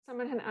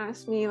someone had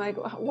asked me, like,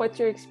 what's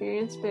your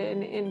experience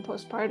been in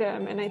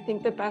postpartum? And I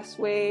think the best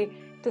way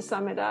to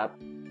sum it up,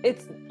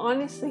 it's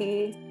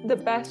honestly the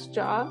best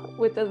job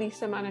with the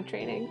least amount of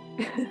training.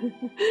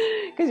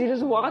 Because you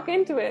just walk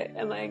into it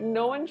and like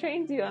no one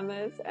trains you on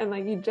this, and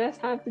like you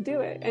just have to do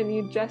it, and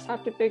you just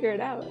have to figure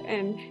it out.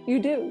 And you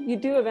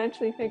do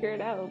eventually figure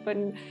it out. But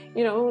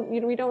we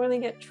don't really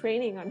get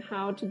training on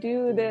how to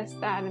do this,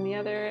 that, and the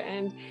other,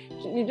 and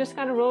you just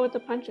kind of roll with the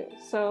punches.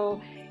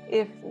 So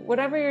if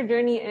whatever your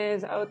journey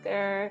is out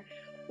there,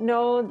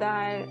 know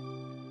that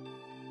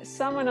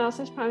someone else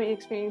is probably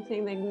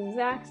experiencing the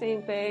exact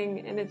same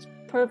thing, and it's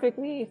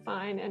perfectly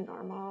fine and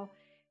normal.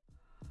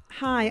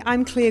 Hi,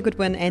 I'm Claire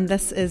Goodwin, and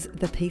this is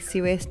the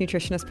PCOS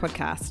Nutritionist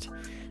Podcast.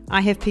 I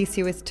have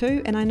PCOS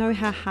too, and I know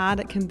how hard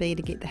it can be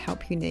to get the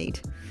help you need.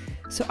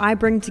 So I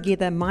bring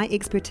together my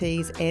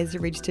expertise as a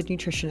registered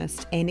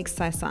nutritionist and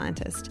exercise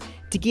scientist,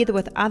 together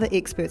with other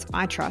experts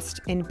I trust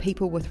and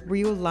people with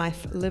real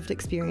life lived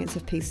experience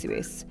of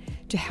PCOS,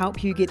 to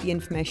help you get the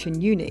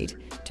information you need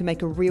to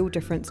make a real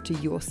difference to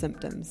your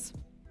symptoms.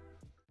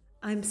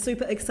 I'm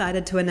super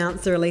excited to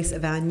announce the release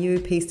of our new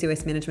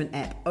PCOS management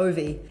app,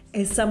 Ovi.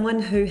 As someone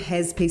who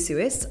has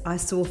PCOS, I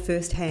saw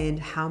firsthand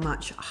how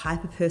much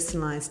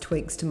hyper-personalized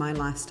tweaks to my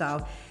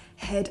lifestyle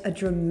had a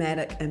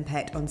dramatic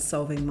impact on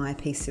solving my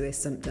PCOS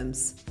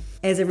symptoms.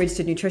 As a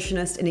registered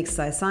nutritionist and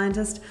exercise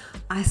scientist,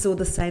 I saw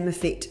the same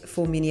effect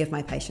for many of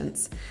my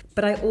patients.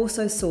 But I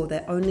also saw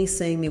that only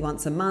seeing me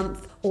once a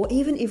month or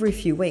even every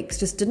few weeks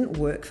just didn't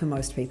work for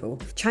most people.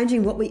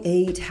 Changing what we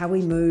eat, how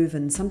we move,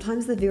 and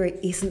sometimes the very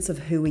essence of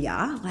who we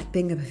are, like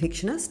being a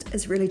perfectionist,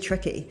 is really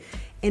tricky.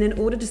 And in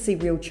order to see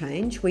real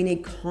change, we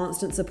need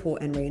constant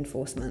support and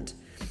reinforcement.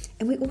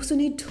 And we also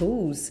need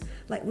tools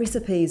like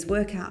recipes,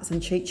 workouts,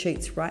 and cheat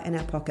sheets right in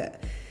our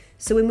pocket.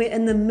 So when we're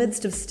in the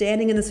midst of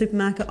standing in the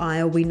supermarket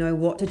aisle, we know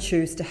what to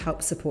choose to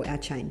help support our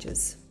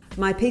changes.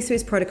 My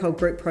PCOS Protocol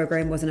group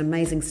program was an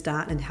amazing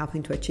start in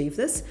helping to achieve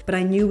this, but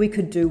I knew we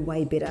could do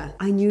way better.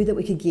 I knew that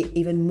we could get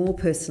even more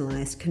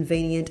personalised,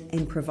 convenient,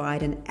 and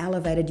provide an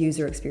elevated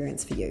user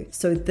experience for you.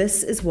 So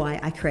this is why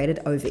I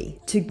created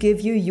Ovi, to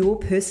give you your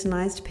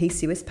personalised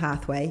PCOS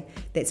pathway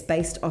that's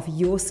based off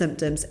your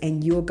symptoms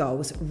and your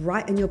goals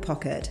right in your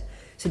pocket,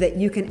 so that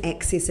you can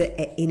access it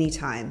at any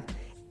time.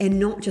 And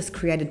not just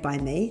created by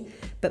me,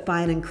 but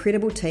by an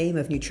incredible team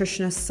of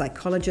nutritionists,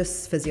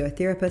 psychologists,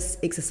 physiotherapists,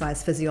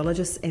 exercise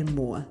physiologists, and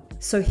more.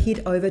 So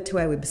head over to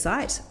our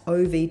website,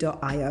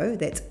 ovi.io,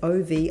 that's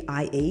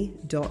ovie.io,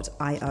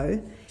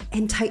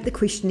 and take the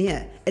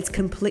questionnaire. It's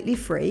completely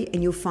free,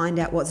 and you'll find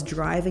out what's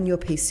driving your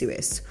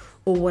PCOS,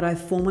 or what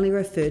I've formerly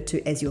referred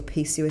to as your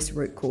PCOS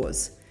root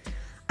cause.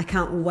 I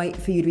can't wait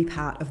for you to be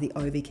part of the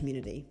Ovi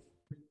community.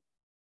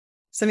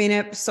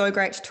 Samina, so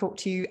great to talk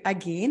to you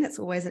again. It's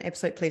always an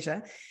absolute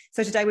pleasure.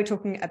 So today we're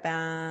talking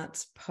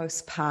about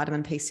postpartum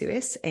and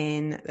PCOS,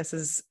 and this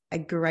is a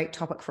great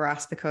topic for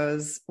us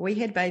because we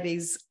had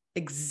babies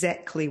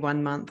exactly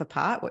 1 month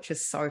apart, which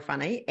is so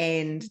funny,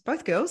 and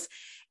both girls.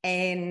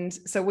 And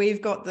so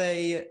we've got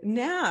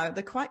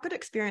the quite good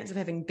experience of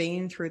having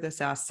been through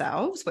this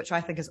ourselves, which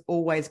I think is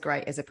always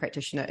great as a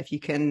practitioner if you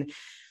can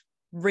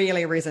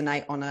really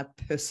resonate on a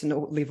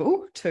personal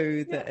level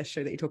to the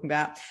issue that you're talking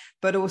about,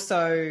 but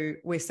also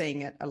we're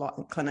seeing it a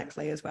lot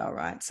clinically as well,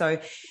 right? So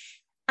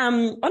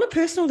on a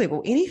personal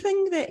level,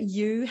 anything that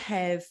you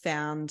have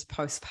found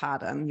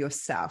postpartum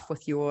yourself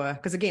with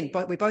because again,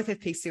 we both have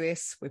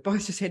PCOS, we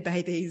both just had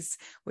babies,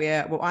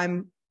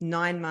 I'm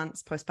 9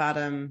 months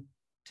postpartum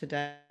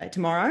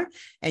tomorrow,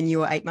 and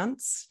you're 8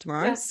 months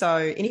tomorrow. Yeah. So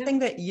anything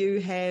that you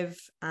have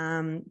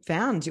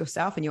found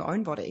yourself in your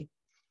own body?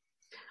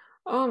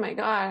 Oh my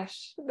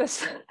gosh,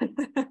 that's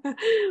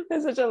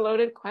such a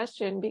loaded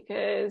question,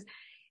 because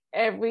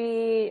I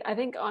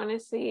think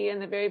honestly, in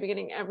the very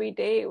beginning, every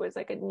day was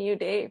like a new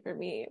day for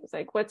me. It was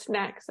like, what's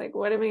next? Like,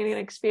 what am I going to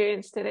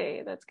experience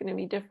today that's going to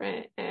be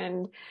different?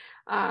 And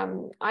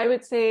I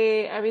would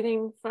say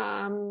everything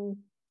from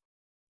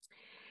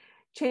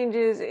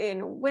changes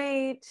in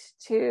weight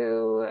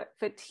to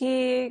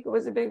fatigue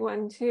was a big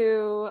one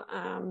too,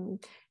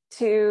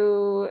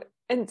 to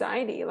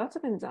anxiety, lots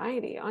of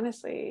anxiety,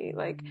 honestly,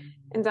 like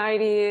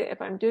anxiety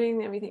if I'm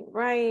doing everything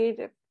right,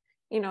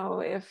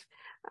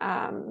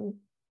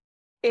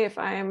 if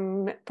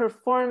I'm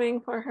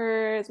performing for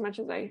her as much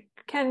as I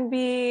can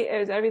be,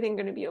 is everything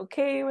going to be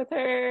okay with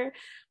her?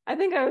 I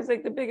think I was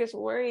like the biggest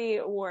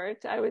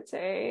worrywart, I would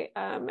say,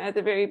 at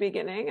the very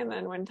beginning. And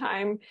then when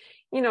time,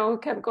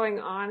 kept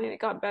going on and it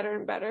got better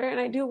and better. And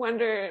I do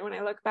wonder, when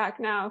I look back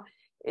now,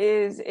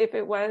 is if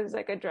it was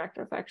like a direct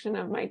reflection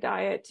of my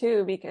diet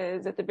too,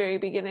 because at the very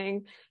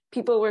beginning,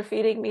 people were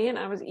feeding me and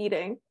I was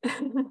eating.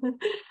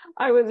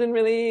 I wasn't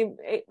really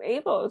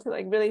able to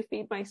like really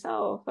feed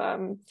myself. I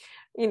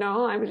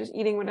was just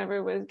eating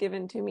whatever was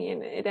given to me,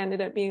 and it ended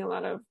up being a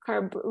lot of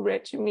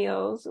carb-rich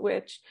meals,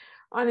 which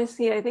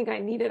honestly, I think I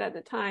needed at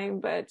the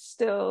time, but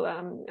still,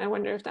 I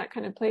wonder if that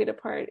kind of played a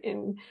part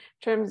in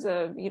terms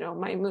of,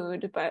 my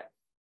mood. But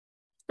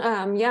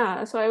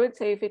Yeah, so I would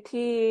say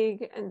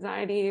fatigue,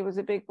 anxiety was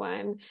a big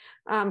one.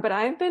 But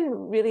I've been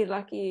really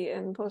lucky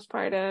in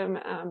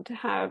postpartum to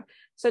have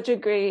such a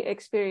great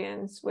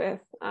experience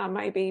with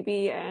my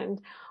baby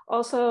and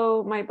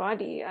also my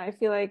body. I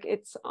feel like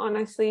it's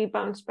honestly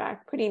bounced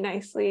back pretty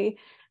nicely.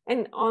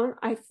 And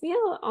I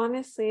feel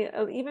honestly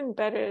even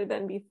better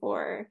than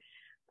before.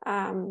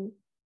 Um,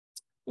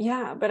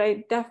 yeah, but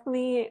I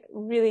definitely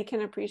really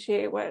can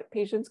appreciate what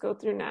patients go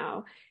through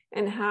now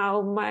and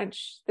how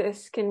much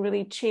this can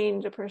really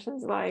change a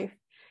person's life.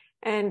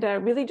 And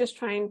really just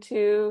trying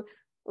to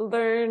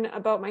learn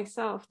about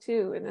myself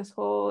too in this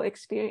whole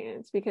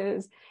experience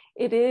because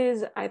it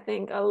is, I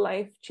think, a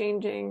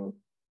life-changing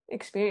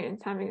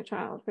experience having a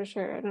child for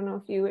sure. I don't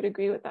know if you would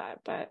agree with that,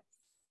 but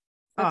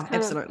that's Oh, kind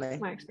of absolutely.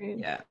 my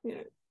experience. Yeah.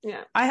 Yeah.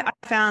 Yeah. I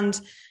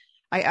found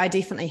I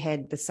definitely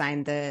had the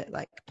same, the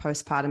like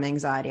postpartum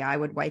anxiety. I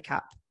would wake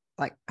up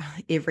like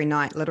every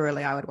night,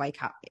 literally, I would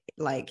wake up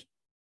like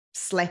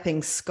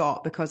slapping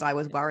Scott because I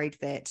was worried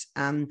that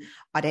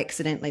I'd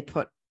accidentally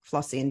put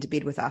Flossie into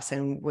bed with us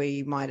and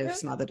we might have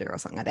smothered her or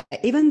something like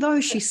that. Even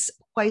though she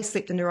always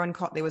slept in her own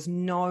cot, there was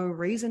no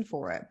reason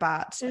for it.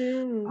 But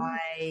Mm.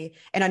 I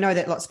know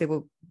that lots of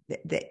people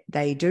that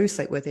they do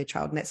sleep with their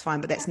child and that's fine,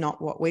 but that's not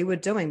what we were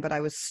doing. But I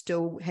was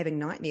still having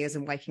nightmares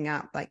and waking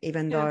up, like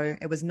even though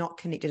it was not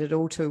connected at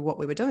all to what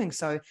we were doing.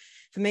 So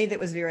for me, that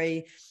was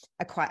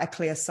quite a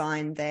clear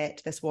sign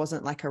that this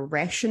wasn't like a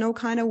rational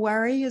kind of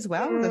worry as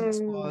well. This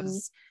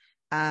was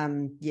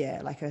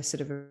like a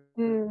sort of a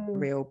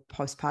real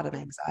postpartum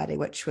anxiety,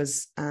 which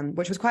was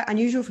quite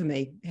unusual for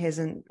me.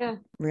 Hasn't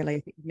really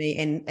affected me,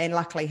 and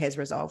luckily has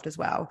resolved as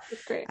well.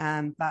 That's great.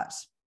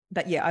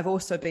 But yeah, I've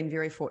also been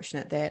very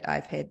fortunate that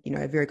I've had,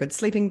 a very good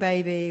sleeping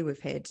baby. We've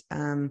had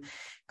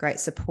great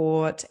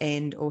support,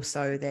 and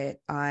also that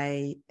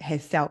I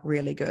have felt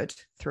really good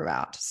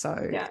throughout.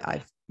 So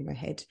I've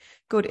had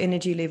good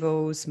energy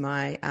levels.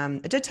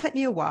 It did take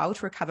me a while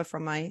to recover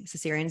from my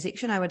cesarean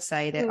section. I would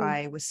say that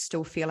I was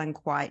still feeling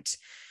quite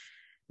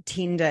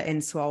tender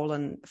and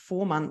swollen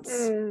 4 months.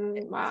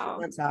 Wow.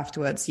 4 months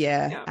afterwards.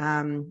 Yeah.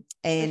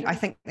 And I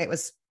think that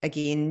was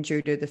again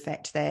due to the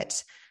fact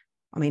that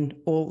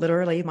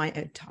literally my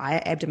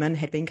entire abdomen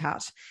had been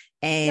cut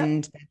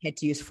and they had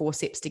to use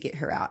forceps to get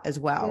her out as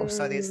well.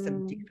 So there's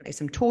definitely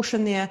some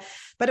torsion there.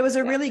 But it was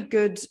a really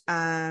good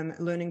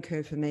learning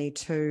curve for me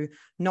to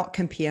not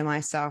compare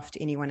myself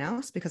to anyone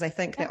else, because I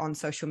think that on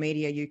social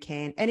media you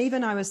can, and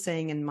even I was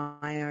seeing in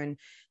my own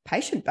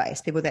patient base,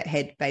 people that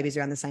had babies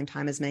around the same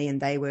time as me, and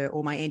they were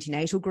all my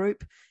antenatal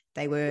group.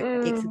 They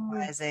were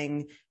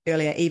exercising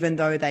earlier, even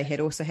though they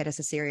had also had a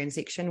cesarean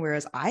section,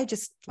 whereas I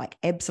just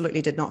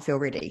absolutely did not feel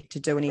ready to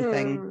do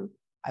anything.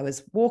 I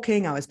was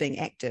walking, I was being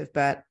active,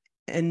 but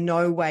in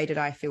no way did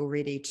I feel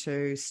ready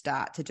to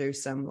start to do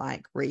some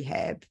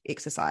rehab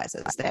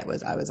exercises.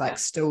 I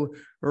was still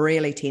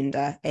really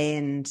tender,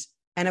 and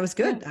it was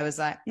good. I was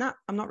like, no,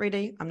 I'm not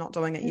ready. I'm not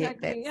doing it yet.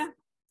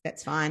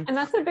 That's fine. And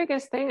that's the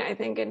biggest thing I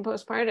think in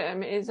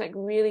postpartum is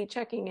really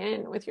checking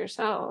in with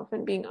yourself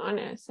and being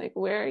honest.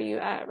 Where are you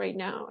at right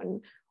now?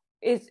 And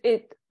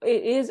it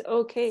is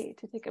okay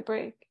to take a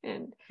break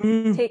and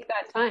take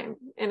that time.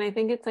 And I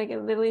think it's it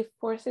literally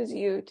forces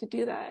you to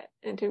do that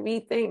and to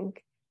rethink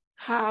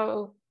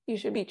how you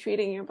should be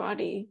treating your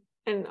body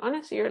and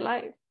honestly your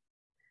life.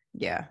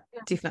 Yeah,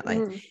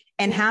 definitely.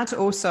 And how to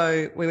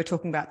also, we were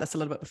talking about this a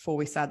little bit before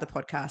we started the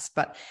podcast,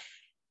 but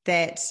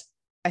that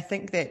I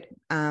think that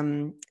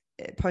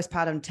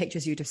postpartum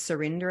teaches you to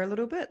surrender a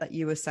little bit. Like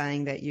you were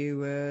saying that you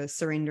were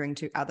surrendering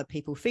to other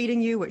people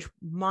feeding you, which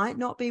might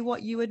not be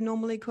what you would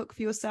normally cook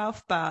for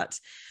yourself, but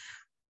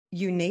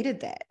you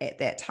needed that at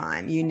that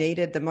time. You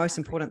needed, the most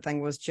important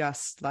thing was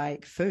just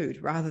food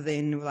rather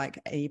than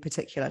a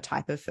particular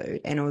type of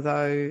food. And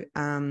although,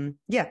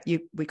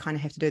 we kind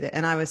of have to do that.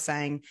 And I was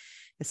saying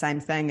the same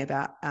thing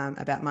about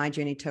my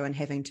journey too, and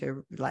having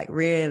to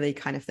really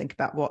kind of think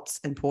about what's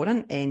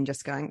important and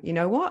just going, you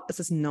know what, this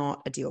is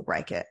not a deal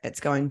breaker.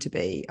 It's going to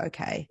be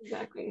okay.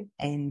 Exactly.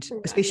 And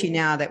especially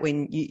now that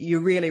when you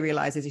really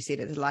realize, as you said,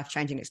 it's a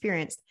life-changing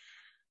experience,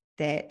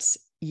 that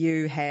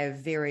you have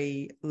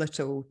very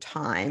little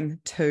time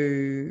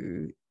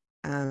to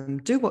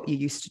do what you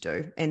used to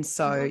do. And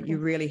so you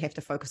really have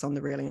to focus on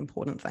the really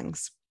important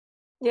things.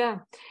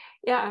 Yeah.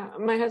 Yeah.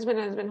 My husband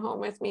has been home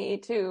with me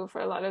too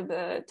for a lot of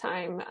the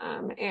time.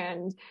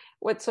 And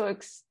what's so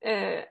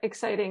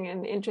exciting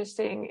and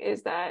interesting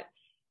is that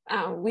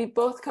we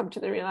both come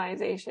to the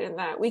realization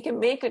that we can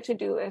make a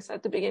to-do list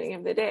at the beginning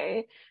of the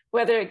day.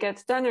 Whether it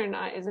gets done or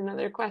not is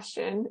another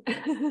question.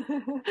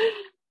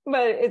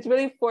 But it's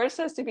really forced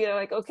us to be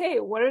okay,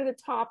 what are the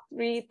top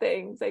 3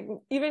 things?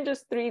 Even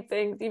just 3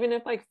 things, even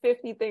if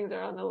 50 things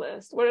are on the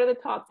list, what are the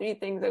top 3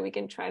 things that we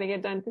can try to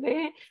get done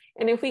today?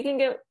 And if we can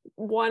get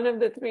one of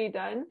the 3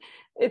 done,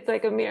 it's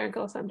a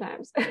miracle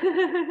sometimes.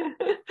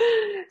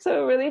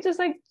 So it really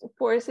just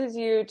forces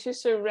you to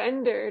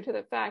surrender to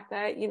the fact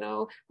that,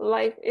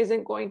 life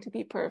isn't going to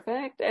be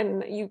perfect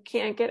and you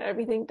can't get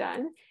everything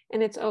done,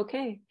 and it's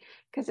okay.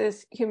 Because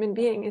this human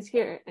being is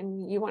here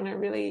and you want to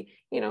really,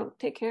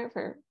 take care of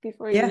her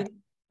before you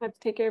have to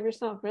take care of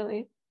yourself,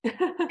 really.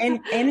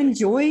 and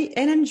enjoy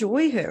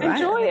her, right?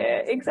 Enjoy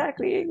it.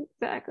 Exactly.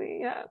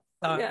 Yeah.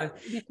 Yeah. So,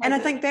 Be and I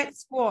present. think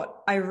that's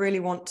what I really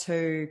want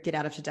to get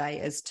out of today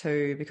is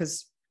to,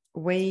 because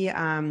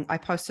I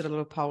posted a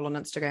little poll on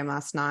Instagram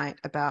last night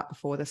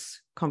before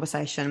this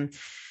conversation,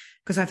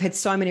 because I've had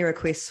so many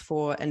requests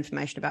for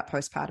information about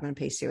postpartum and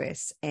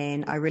PCOS,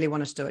 and I really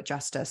wanted to do it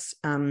justice.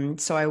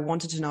 So I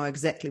wanted to know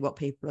exactly what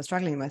people are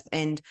struggling with.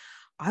 And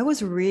I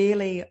was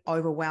really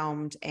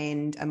overwhelmed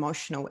and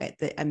emotional at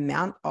the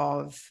amount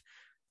of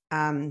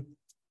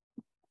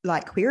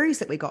like queries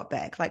that we got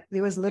back. Like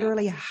there was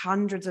literally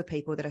hundreds of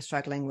people that are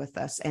struggling with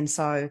this. And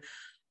so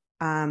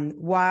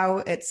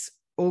while it's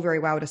all very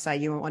well to say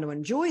you want to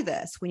enjoy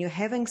this, when you're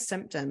having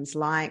symptoms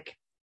like,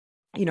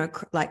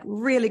 like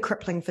really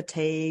crippling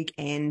fatigue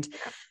and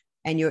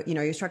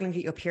you're struggling to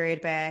get your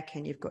period back,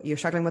 and you're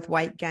struggling with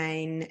weight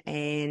gain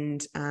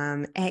and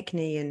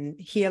acne and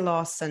hair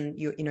loss, and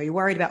you're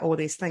worried about all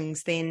these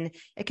things, then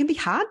it can be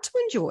hard to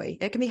enjoy.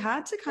 It can be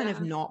hard to kind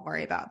of not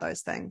worry about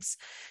those things.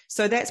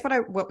 So that's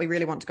what we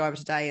really want to go over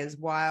today is,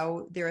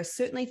 while there are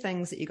certainly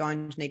things that you're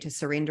going to need to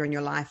surrender in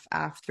your life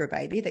after a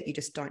baby, that you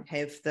just don't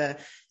have the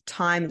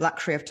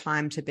luxury of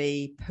time to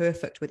be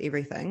perfect with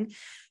everything,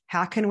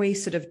 how can we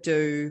sort of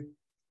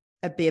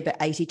be a bit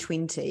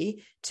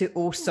 80-20 to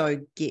also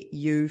get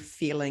you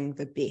feeling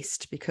the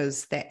best,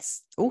 because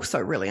that's also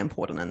really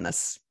important in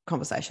this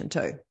conversation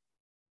too.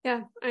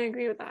 Yeah, I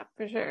agree with that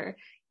for sure.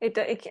 It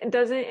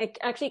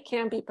actually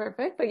can't be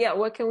perfect, but yeah,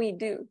 what can we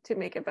do to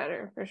make it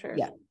better for sure?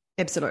 Yeah,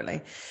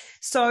 absolutely.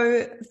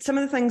 So some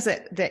of the things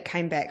that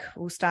came back,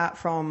 we'll start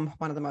from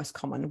one of the most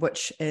common,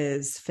 which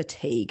is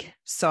fatigue.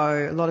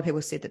 So a lot of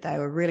people said that they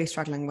were really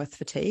struggling with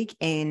fatigue,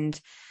 and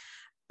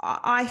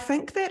I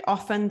think that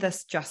often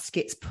this just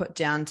gets put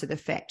down to the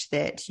fact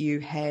that you're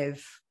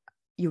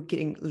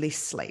getting less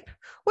sleep,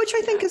 which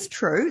I think is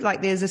true.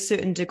 Like there's a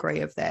certain degree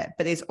of that,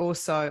 but there's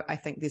also, I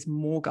think there's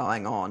more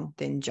going on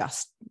than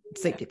just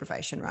sleep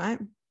deprivation, right?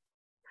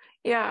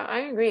 Yeah, I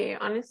agree.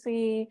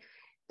 Honestly,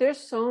 there's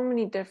so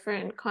many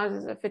different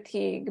causes of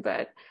fatigue,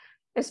 but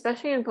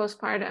especially in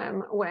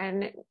postpartum,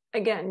 when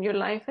again, your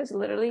life has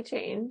literally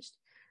changed.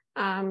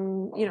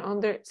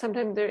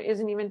 Sometimes there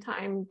isn't even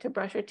time to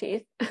brush your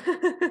teeth.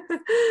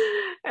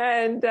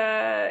 And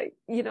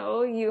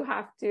you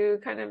have to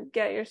kind of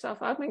get yourself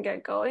up and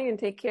get going and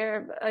take care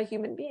of a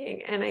human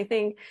being. And I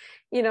think,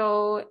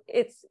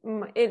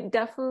 it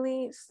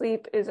definitely,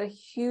 sleep is a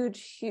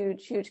huge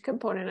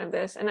component of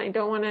this. And I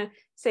don't want to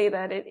say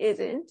that it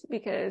isn't,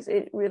 because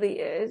it really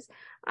is.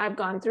 I've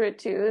gone through it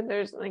too.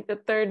 There's like the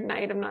third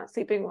night I'm not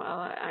sleeping well.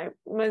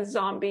 I'm a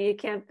zombie,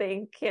 can't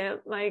think, can't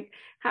like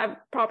have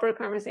proper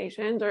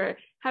conversations, or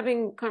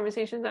having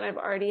conversations that I've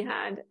already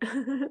had.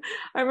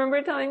 I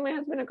remember telling my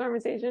husband a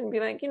conversation and be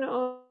like,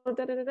 da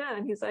da da da.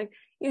 And he's like,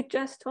 you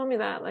just told me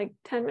that like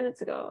 10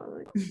 minutes ago. I'm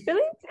like,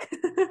 really?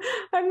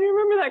 I don't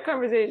remember that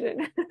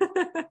conversation.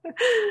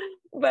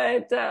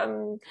 But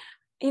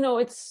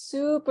it's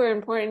super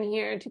important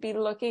here to be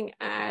looking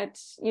at,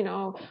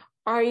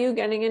 are you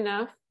getting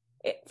enough?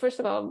 First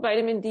of all,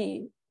 vitamin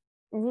D,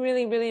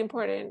 really, really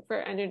important for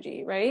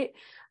energy, right?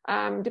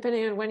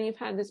 Depending on when you've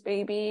had this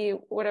baby,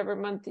 whatever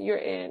month you're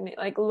in,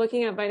 like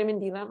looking at vitamin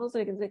D levels,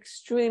 like is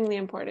extremely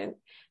important.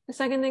 The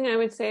second thing I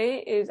would say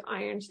is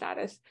iron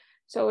status.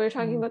 So we were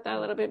talking about that a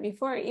little bit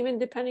before, even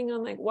depending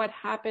on like what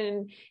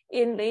happened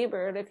in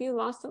labor. If you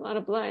lost a lot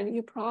of blood,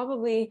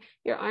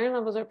 your iron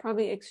levels are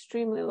probably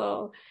extremely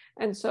low.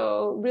 And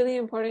so really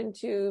important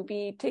to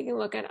be taking a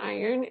look at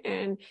iron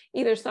and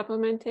either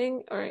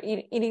supplementing or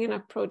eating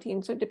enough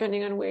protein. So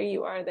depending on where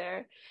you are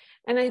there.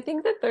 And I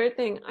think the third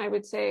thing I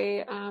would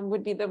say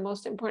would be the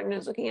most important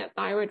is looking at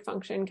thyroid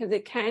function, because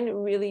it can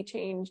really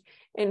change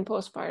in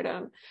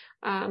postpartum.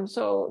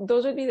 So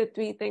those would be the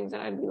three things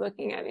that I'd be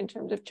looking at in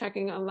terms of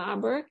checking on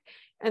lab work.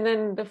 And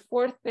then the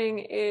fourth thing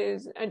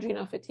is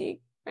adrenal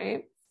fatigue,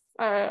 right?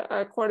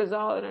 Our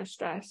cortisol and our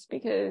stress,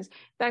 because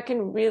that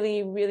can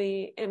really,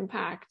 really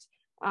impact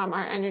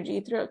our energy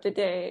throughout the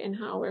day and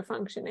how we're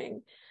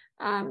functioning.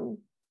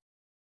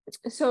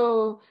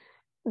 So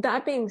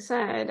that being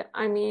said,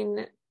 I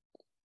mean,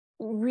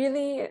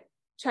 really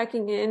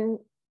checking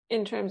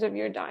in terms of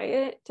your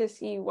diet to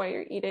see what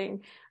you're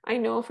eating. I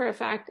know for a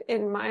fact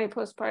in my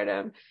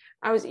postpartum,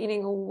 I was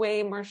eating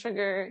way more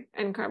sugar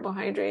and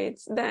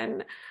carbohydrates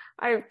than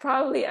I've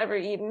probably ever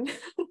eaten.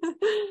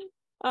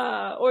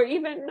 Or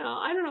even, no,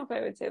 I don't know if I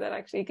would say that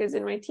actually, because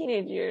in my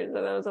teenage years,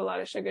 there was a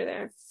lot of sugar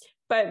there.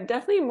 But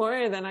definitely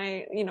more than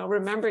I,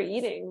 remember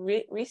eating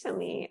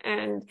recently.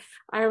 And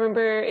I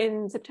remember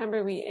in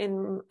September,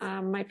 in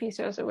my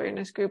PCOS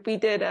awareness group, we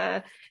did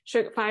a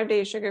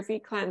 5-day sugar-free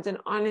cleanse. And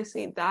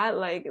honestly, that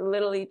like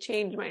literally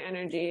changed my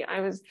energy.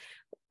 I was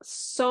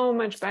so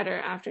much better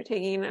after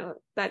taking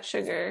that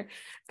sugar.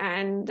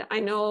 And I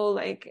know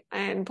like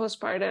in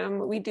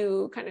postpartum, we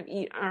do kind of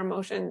eat our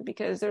emotions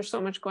because there's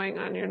so much going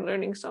on. You're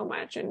learning so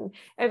much and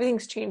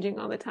everything's changing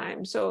all the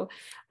time. So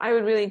I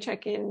would really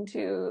check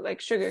into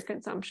like sugar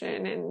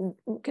consumption and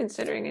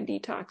considering a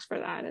detox for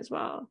that as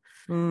well.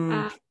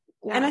 Yeah.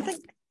 And I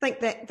think think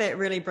that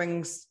really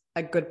brings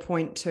a good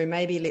point to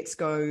maybe let's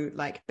go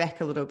like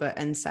back a little bit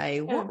and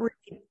say what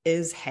really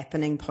is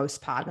happening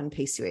postpartum in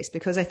PCOS,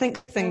 because I think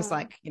things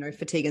like, you know,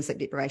 fatigue and sleep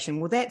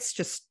deprivation, well, that's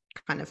just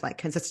kind of like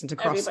consistent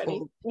across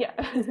everybody. all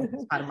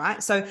postpartum,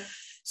 right?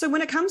 So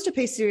when it comes to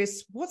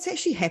PCOS, what's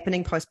actually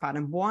happening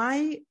postpartum?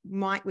 Why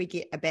might we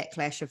get a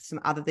backlash of some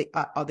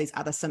of these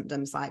other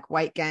symptoms like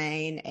weight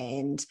gain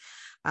and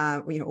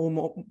you know, or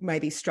more,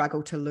 maybe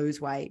struggle to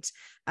lose weight,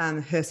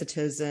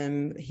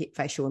 hirsutism,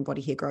 facial and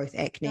body hair growth,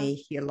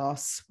 acne, hair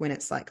loss, when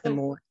it's like the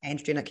more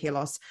androgenic hair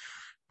loss,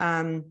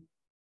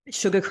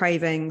 sugar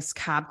cravings,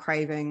 carb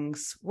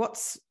cravings.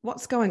 What's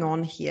going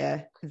on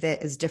here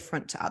that is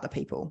different to other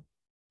people?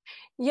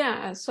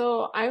 Yeah,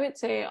 so I would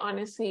say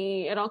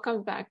honestly, it all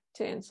comes back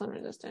to insulin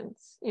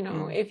resistance. You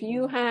know, if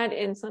you had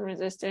insulin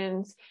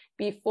resistance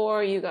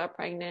before you got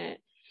pregnant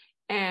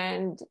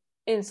and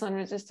insulin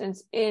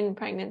resistance in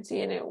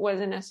pregnancy and it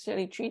wasn't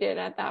necessarily treated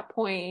at that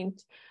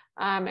point,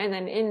 and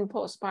then in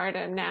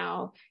postpartum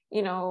now,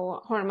 you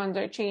know, hormones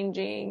are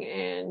changing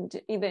and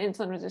the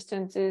insulin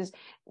resistance is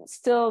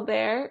still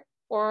there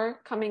or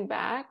coming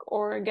back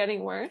or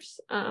getting worse.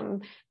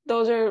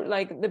 Those are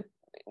like the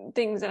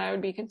things that I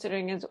would be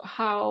considering is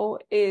how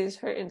is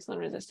her insulin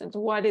resistance?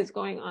 What is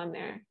going on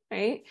there,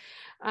 right?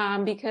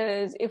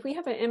 Because if we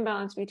have an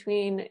imbalance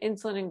between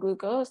insulin and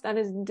glucose, that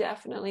is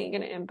definitely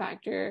going to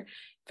impact your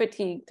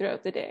fatigue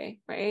throughout the day,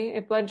 right?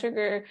 If blood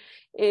sugar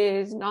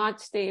is not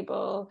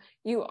stable,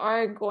 you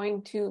are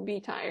going to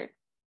be tired,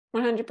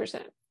 100%.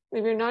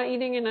 If you're not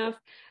eating enough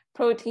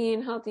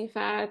protein, healthy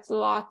fats,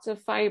 lots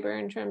of fiber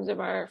in terms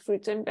of our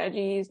fruits and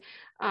veggies,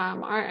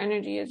 our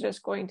energy is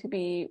just going to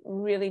be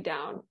really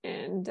down.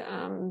 And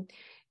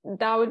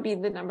that would be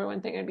the number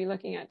one thing I'd be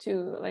looking at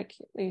too. Like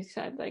you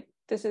said, like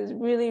this is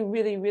really,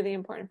 really, really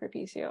important for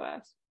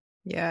PCOS.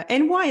 Yeah.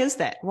 And why is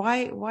that?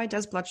 Why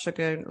does blood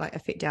sugar like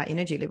affect our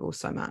energy levels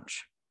so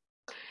much?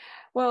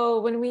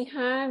 Well, when we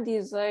have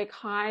these like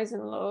highs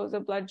and lows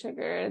of blood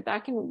sugar,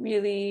 that's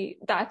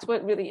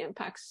what really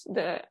impacts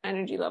the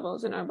energy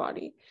levels in our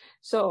body.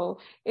 So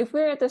if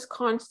we're at this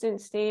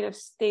constant state of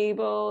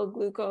stable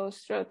glucose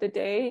throughout the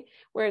day,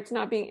 where it's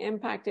not being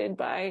impacted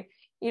by,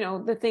 you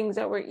know, the things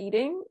that we're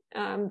eating,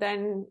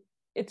 then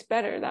it's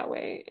better that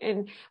way.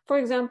 And for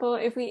example,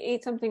 if we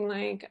ate something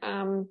like,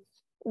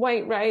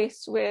 white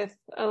rice with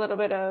a little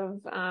bit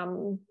of,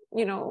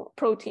 you know,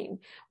 protein.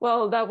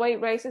 Well, that white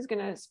rice is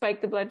going to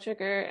spike the blood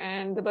sugar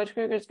and the blood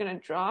sugar is going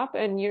to drop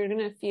and you're going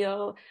to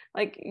feel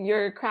like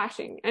you're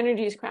crashing,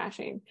 energy is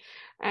crashing.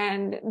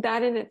 And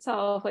that in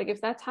itself, like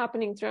if that's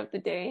happening throughout the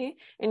day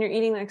and you're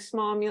eating like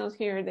small meals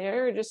here or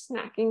there or just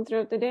snacking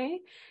throughout the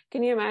day,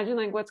 can you imagine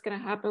like what's going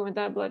to happen with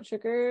that blood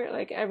sugar?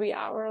 Like every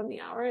hour on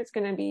the hour, it's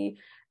going to be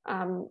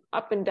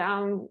up and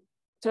down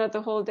throughout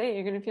the whole day.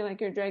 You're going to feel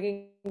like you're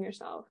dragging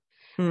yourself.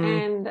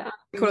 And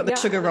call it the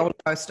sugar roller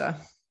coaster.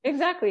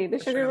 Exactly, the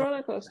sugar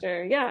roller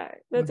coaster. Yeah,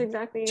 that's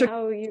exactly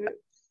how you.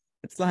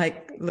 It's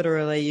like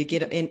literally you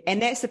get it in,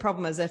 and that's the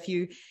problem is if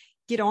you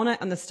get on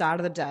it on the start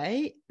of the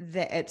day,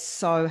 that it's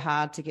so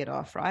hard to get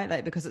off, right?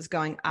 Like because it's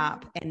going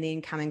up and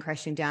then coming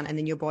crashing down, and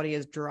then your body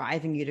is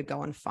driving you to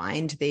go and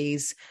find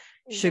these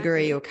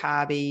sugary or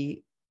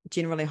carby,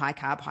 generally high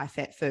carb, high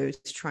fat foods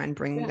to try and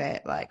bring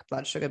that like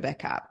blood sugar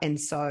back up. And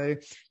so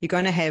you're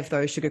going to have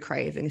those sugar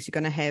cravings, you're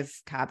going to have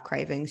carb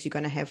cravings, you're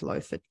going to have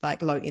low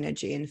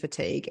energy and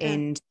fatigue,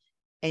 and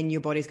your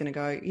body's going to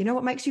go, you know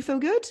what makes you feel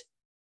good?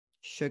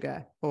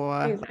 Sugar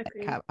or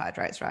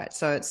carbohydrates, right?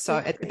 So it's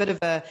a bit of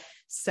a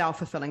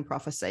self-fulfilling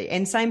prophecy.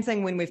 And same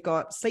thing when we've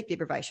got sleep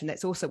deprivation,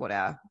 that's also what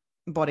our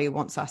body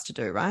wants us to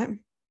do, right?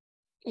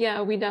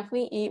 Yeah, we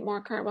definitely eat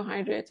more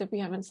carbohydrates if we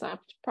haven't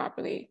slept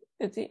properly.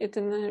 It's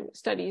in the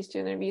studies too,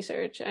 in the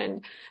research.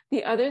 And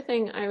the other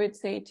thing I would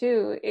say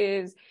too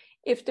is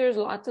if there's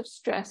lots of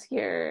stress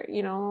here,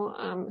 you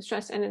know,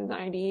 stress and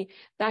anxiety,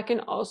 that can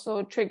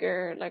also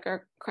trigger like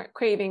our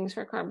cravings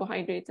for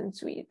carbohydrates and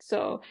sweets.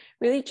 So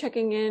really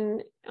checking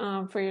in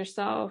for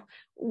yourself,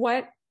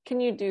 what can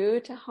you do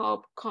to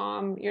help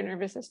calm your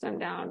nervous system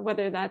down?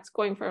 Whether that's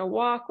going for a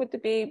walk with the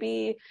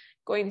baby,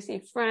 going to see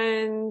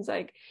friends,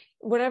 like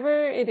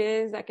whatever it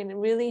is that can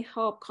really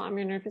help calm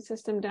your nervous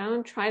system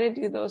down, try to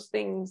do those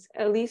things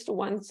at least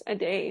once a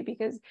day,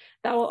 because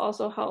that will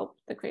also help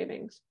the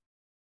cravings.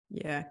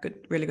 Yeah,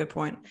 good, really good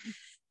point.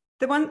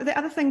 The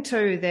other thing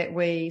too that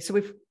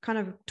we've kind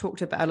of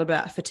talked about a little bit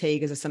about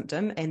fatigue as a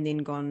symptom and then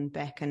gone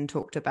back and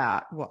talked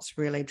about what's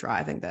really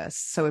driving this.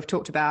 So we've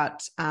talked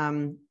about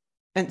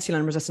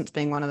insulin resistance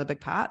being one of the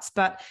big parts,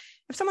 but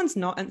if someone's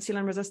not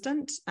insulin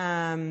resistant,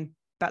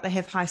 but they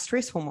have high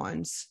stress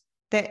hormones,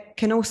 that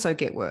can also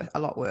get a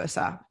lot worse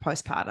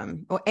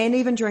postpartum and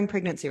even during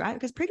pregnancy, right?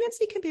 Because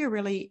pregnancy can be a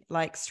really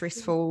like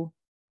stressful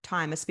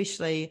time,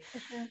 especially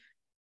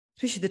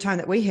the time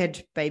that we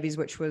had babies,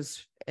 which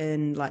was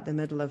in like the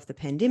middle of the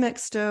pandemic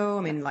still.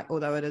 I mean, like,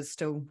 although it is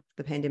still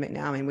the pandemic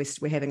now, I mean,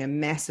 we're having a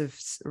massive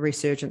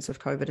resurgence of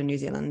COVID in New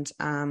Zealand.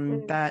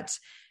 But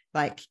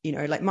like,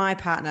 like my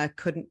partner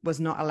was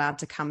not allowed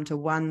to come to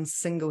one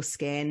single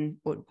scan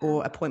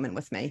or appointment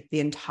with me the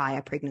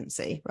entire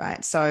pregnancy,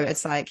 right? So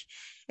it's like,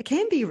 it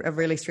can be a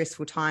really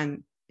stressful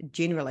time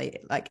generally,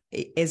 like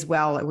as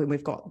well when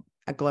we've got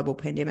a global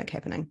pandemic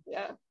happening.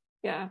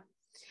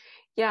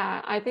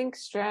 Yeah, I think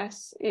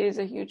stress is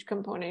a huge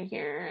component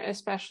here,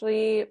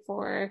 especially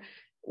for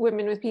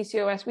women with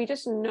PCOS. We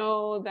just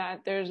know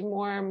that there's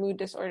more mood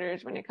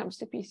disorders when it comes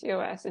to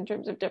PCOS in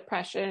terms of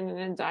depression and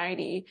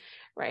anxiety,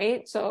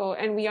 right? So,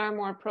 and we are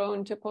more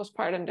prone to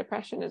postpartum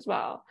depression as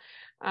well.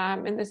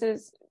 And this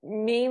is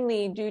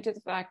mainly due to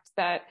the fact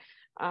that,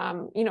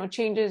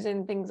 changes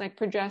in things like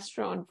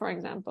progesterone, for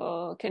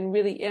example, can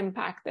really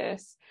impact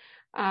this.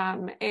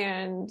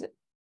 And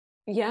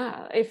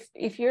yeah,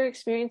 if you're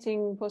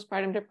experiencing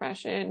postpartum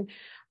depression,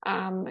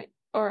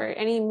 or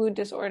any mood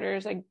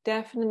disorders, like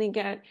definitely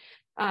get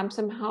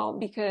some help,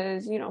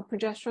 because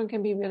progesterone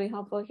can be really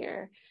helpful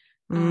here.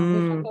 We've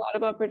talked a lot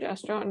about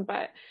progesterone,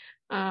 but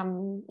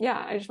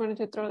I just wanted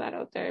to throw that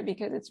out there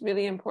because it's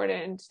really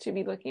important to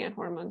be looking at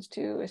hormones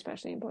too,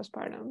 especially in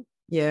postpartum.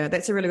 Yeah,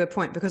 that's a really good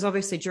point, because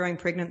obviously during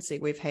pregnancy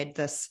we've had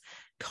this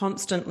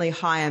constantly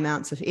high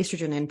amounts of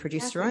estrogen and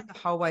progesterone the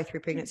whole way through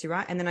pregnancy,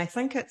 right? And then I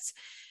think it's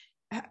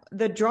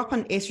the drop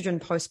in estrogen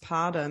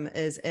postpartum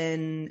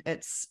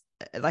it's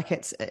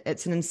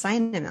an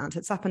insane amount.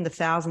 It's up in the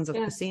thousands of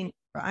percent,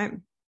 right?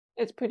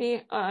 It's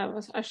pretty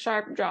a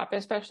sharp drop,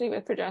 especially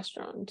with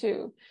progesterone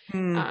too.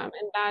 And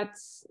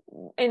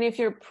if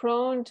you're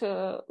prone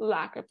to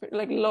lack of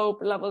low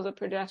levels of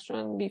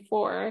progesterone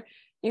before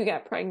you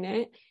get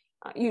pregnant,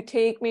 you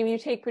take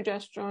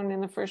progesterone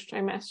in the first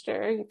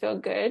trimester, you feel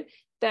good.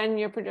 Then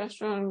your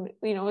progesterone,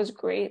 is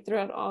great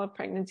throughout all of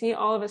pregnancy.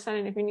 All of a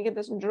sudden, if you get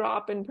this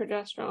drop in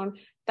progesterone,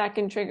 that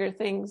can trigger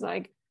things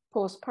like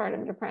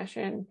postpartum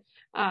depression.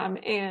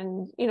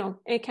 And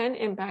it can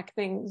impact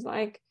things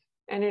like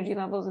energy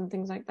levels and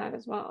things like that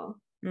as well.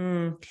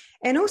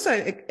 And also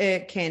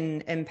it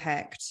can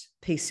impact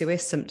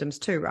PCOS symptoms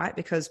too, right?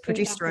 Because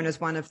progesterone is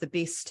one of the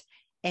best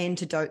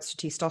antidotes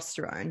to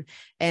testosterone.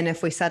 And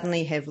if we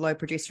suddenly have low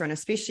progesterone,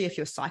 especially if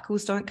your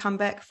cycles don't come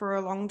back for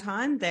a long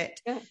time,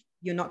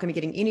 you're not going to be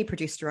getting any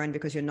progesterone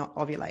because you're not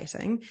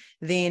ovulating,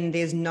 then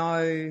there's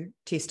no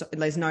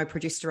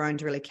progesterone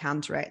to really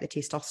counteract the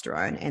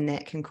testosterone, and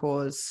that can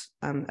cause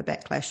a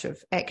backlash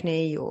of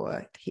acne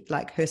or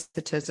like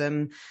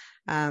hirsutism,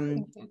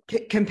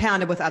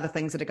 compounded with other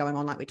things that are going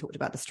on, like we talked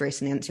about, the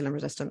stress and the insulin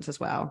resistance as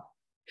well.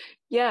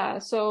 Yeah,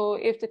 so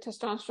if the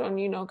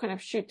testosterone, kind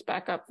of shoots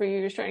back up for you,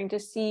 you're starting to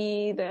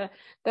see the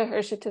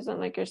hirsutism,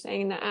 like you're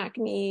saying, the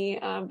acne,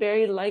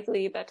 very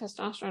likely that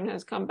testosterone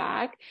has come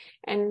back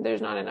and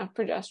there's not enough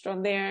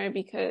progesterone there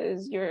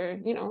because you're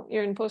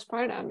in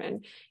postpartum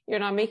and you're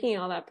not making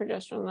all that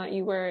progesterone that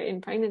you were in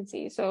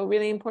pregnancy. So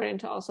really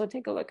important to also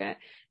take a look at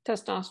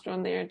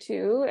testosterone there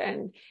too,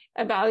 and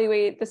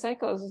evaluate the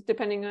cycles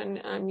depending on,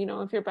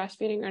 if you're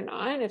breastfeeding or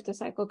not. If the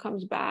cycle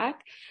comes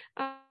back,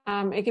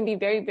 it can be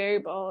very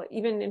variable,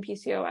 even in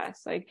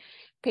PCOS. Like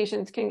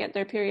patients can get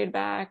their period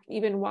back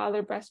even while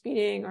they're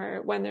breastfeeding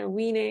or when they're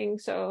weaning.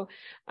 So,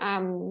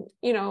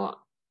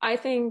 I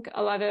think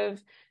a lot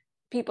of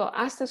people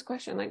ask this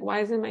question, like,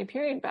 why isn't my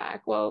period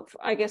back? Well,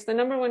 I guess the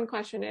number one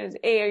question is,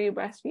 are you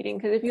breastfeeding?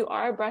 Because if you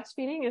are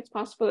breastfeeding, it's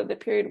possible that the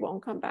period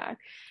won't come back.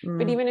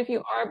 But even if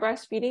you are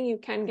breastfeeding, you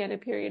can get a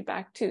period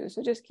back too.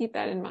 So just keep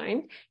that in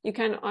mind. You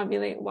can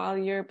ovulate while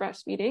you're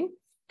breastfeeding.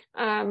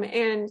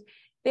 And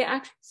they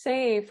actually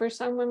say for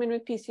some women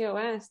with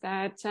PCOS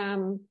that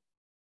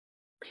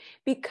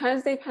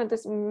because they've had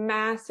this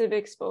massive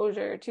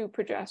exposure to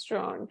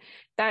progesterone,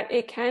 that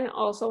it can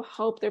also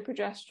help their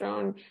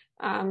progesterone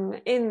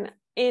in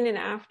and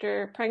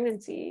after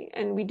pregnancy.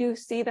 And we do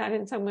see that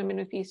in some women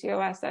with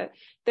PCOS, that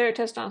their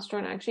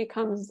testosterone actually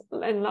comes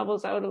and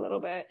levels out a little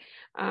bit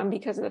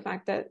because of the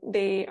fact that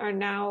they are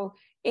now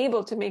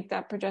able to make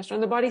that progesterone.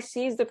 The body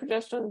sees the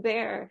progesterone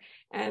there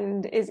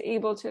and is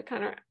able to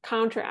kind of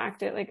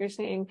counteract it, like you're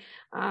saying,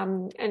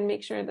 and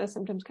make sure the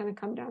symptoms kind of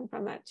come down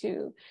from that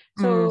too.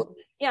 So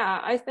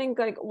I think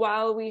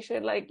while we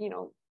should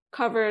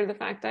cover the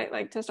fact that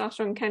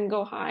testosterone can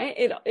go high,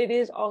 it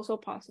is also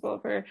possible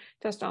for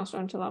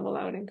testosterone to level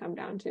out and come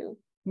down too.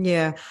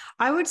 Yeah,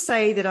 I would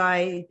say that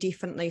I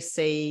definitely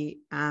see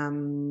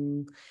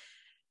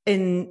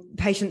in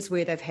patients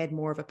where they've had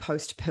more of a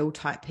post-pill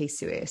type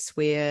PCOS,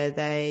 where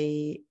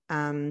they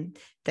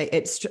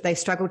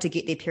struggled to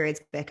get their periods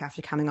back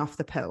after coming off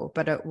the pill,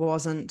 but it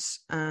wasn't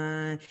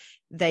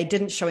they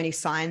didn't show any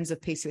signs of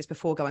PCOS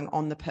before going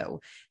on the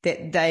pill,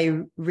 that they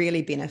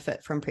really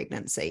benefit from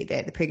pregnancy,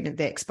 that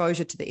the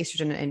exposure to the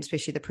estrogen and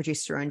especially the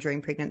progesterone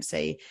during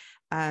pregnancy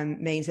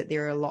means that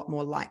they're a lot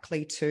more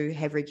likely to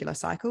have regular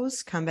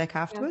cycles come back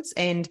afterwards.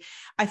 And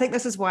I think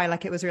this is why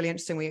it was really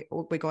interesting. We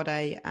got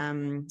a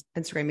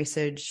Instagram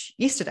message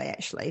yesterday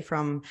actually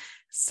from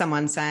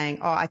someone saying,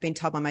 I've been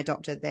told by my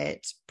doctor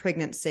that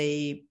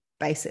pregnancy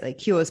basically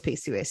cures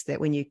PCOS,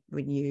 that when you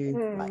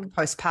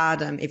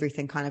postpartum,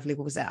 everything kind of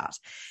levels out.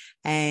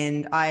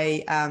 And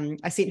I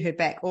sent her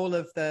back all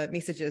of the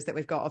messages that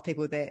we've got of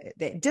people that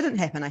didn't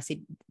happen. I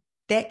said,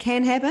 that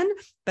can happen,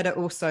 but it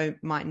also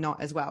might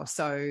not as well.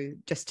 So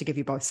just to give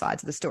you both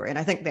sides of the story. And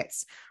I think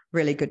that's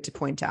really good to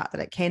point out,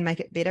 that it can make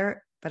it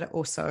better, but it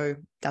also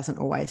doesn't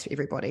always for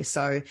everybody.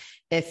 So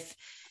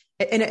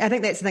and I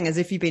think that's the thing, is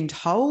if you've been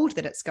told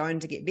that it's going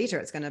to get better,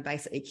 it's going to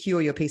basically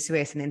cure your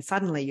PCOS, and then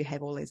suddenly you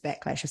have all these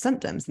backlash of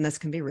symptoms, and this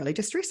can be really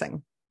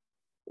distressing.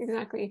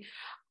 Exactly.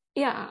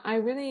 Yeah, I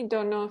really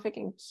don't know if it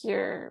can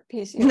cure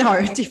PCOS. No,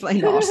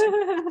 definitely not.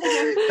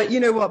 But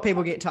you know what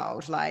people get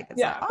told, like, it's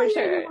yeah, like, for oh,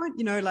 sure.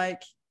 you want,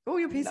 like all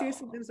your PCOS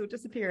symptoms will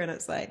disappear, and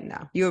it's like,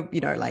 no, like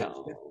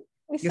no.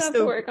 We you're still have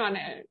to work on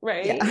it,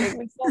 right? Yeah. Like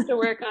we still have to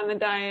work on the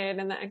diet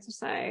and the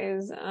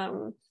exercise.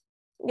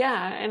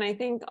 Yeah, and I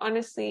think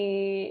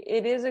honestly,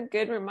 it is a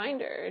good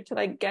reminder to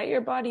like get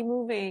your body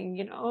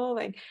moving,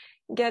 like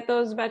get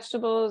those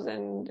vegetables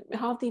and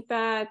healthy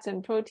fats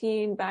and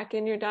protein back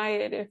in your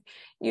diet. If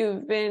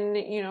you've been,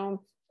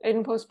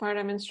 in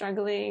postpartum and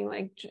struggling,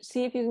 like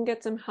see if you can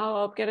get some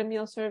help, get a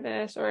meal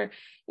service, or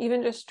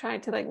even just try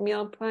to like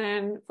meal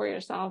plan for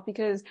yourself,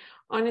 because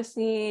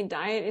honestly,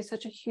 diet is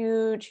such a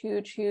huge,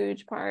 huge,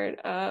 huge part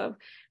of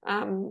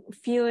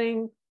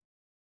feeling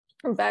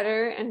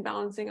better and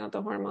balancing out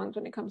the hormones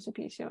when it comes to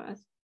PCOS.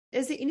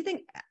 Is there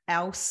anything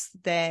else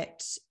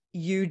that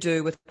you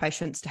do with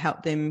patients to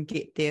help them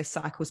get their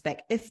cycles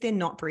back if they're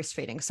not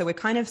breastfeeding? So we're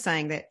kind of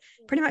saying that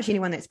pretty much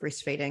anyone that's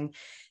breastfeeding,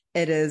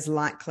 it is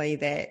likely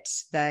that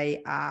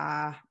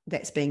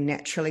that's being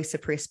naturally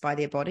suppressed by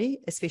their body,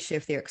 especially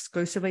if they're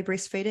exclusively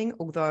breastfeeding.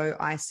 Although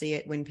I see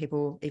it when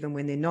people, even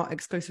when they're not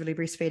exclusively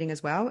breastfeeding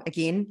as well.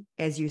 Again,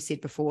 as you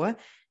said before,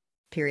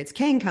 periods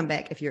can come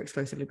back if you're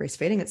exclusively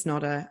breastfeeding. It's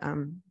not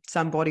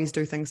some bodies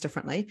do things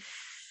differently.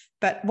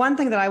 But one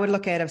thing that I would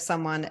look at if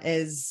someone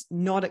is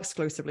not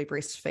exclusively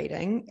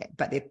breastfeeding,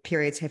 but their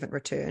periods haven't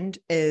returned,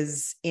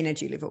 is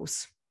energy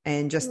levels.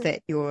 And just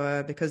that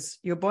because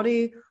your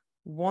body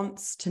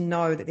wants to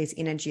know that there's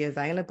energy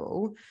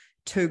available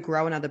to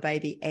grow another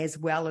baby, as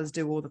well as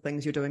do all the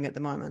things you're doing at the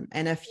moment.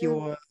 And if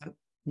you're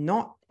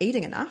not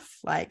eating enough,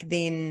 like,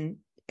 then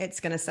it's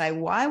going to say,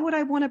 why would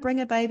I want to bring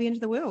a baby into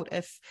the world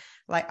if,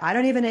 like, I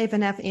don't even have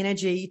enough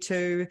energy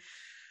to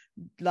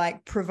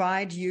like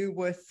provide you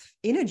with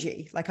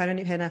energy? Like, I don't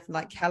even have enough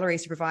like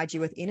calories to provide you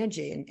with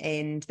energy.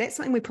 And that's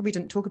something we probably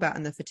didn't talk about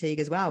in the fatigue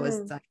as well,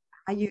 is like,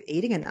 are you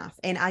eating enough?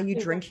 And are you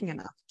drinking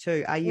enough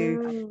too? Are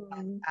you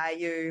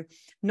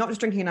not just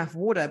drinking enough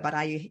water, but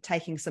are you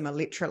taking some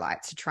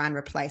electrolytes to try and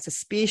replace,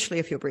 especially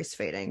if you're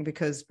breastfeeding,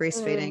 because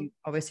breastfeeding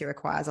obviously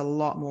requires a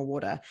lot more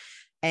water.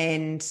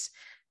 And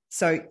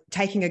so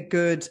taking a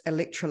good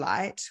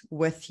electrolyte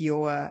with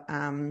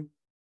some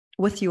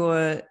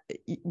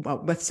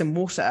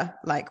water,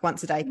 like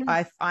once a day,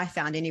 I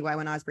found anyway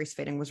when I was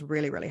breastfeeding, was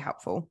really, really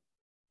helpful.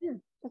 Yeah,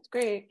 that's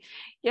great.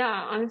 Yeah,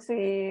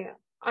 honestly,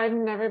 I've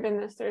never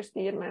been this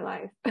thirsty in my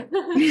life.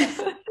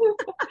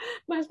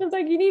 My husband's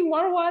like, you need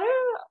more water?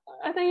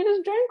 I thought you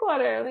just drank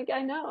water. Like,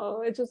 I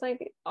know. It's just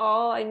like,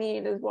 all I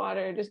need is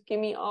water. Just give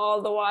me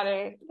all the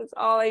water. That's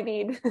all I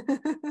need.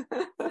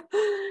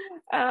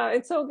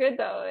 It's so good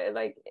though.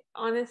 Like,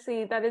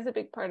 honestly, that is a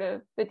big part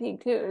of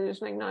fatigue too.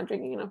 Just like not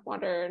drinking enough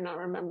water, not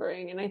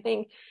remembering. And I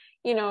think,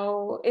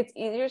 it's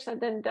easier said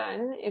than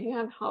done. If you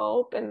have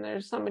help and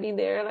there's somebody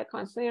there like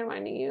constantly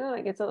reminding you,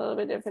 like, it's a little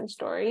bit different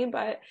story.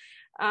 But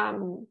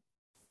when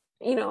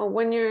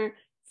you're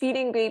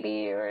feeding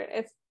baby, or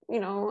if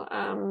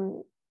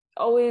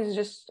always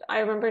just, I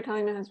remember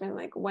telling my husband,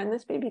 like, when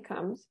this baby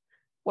comes,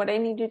 what I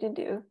need you to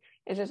do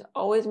is just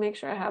always make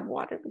sure I have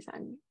water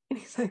beside me. And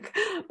he's like,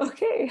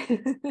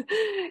 okay.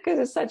 Because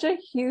it's such a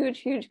huge,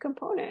 huge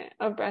component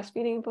of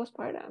breastfeeding and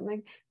postpartum,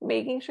 like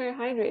making sure you're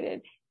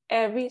hydrated.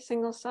 Every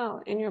single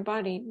cell in your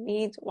body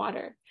needs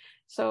water.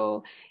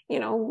 So,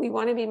 we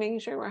want to be making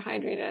sure we're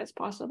hydrated as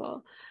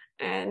possible.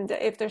 And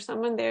if there's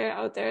someone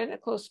out there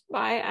close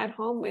by at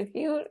home with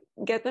you,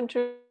 get them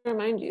to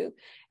remind you,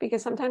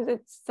 because sometimes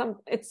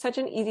it's such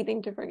an easy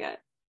thing to forget.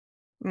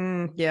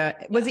 Yeah.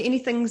 Was there any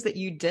things that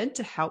you did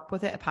to help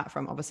with it, apart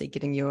from obviously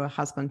getting your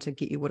husband to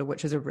get you water,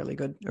 which is a really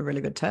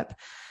good tip?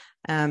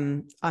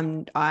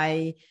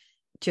 I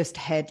just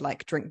had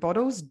like drink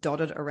bottles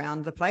dotted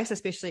around the place,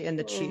 especially in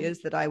the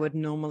chairs that I would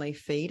normally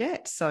feed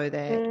at, so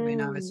that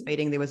when I was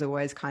feeding, there was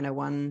always kind of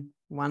one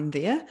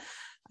there.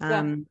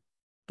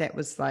 That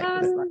was like,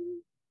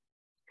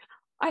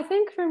 I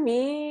think for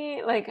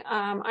me, like,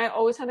 I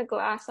always had a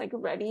glass like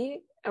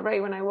ready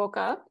right when I woke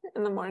up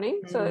in the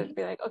morning. So it'd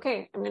be like,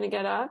 okay, I'm going to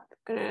get up,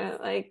 I'm going to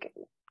like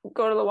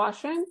go to the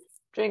washroom,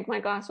 drink my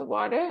glass of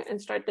water and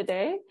start the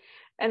day.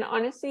 And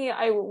honestly,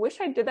 I wish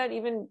I did that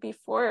even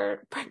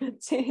before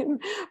pregnancy and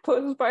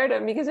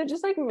postpartum, because it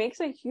just like makes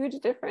a huge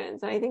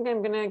difference. And I think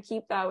I'm going to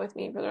keep that with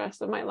me for the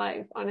rest of my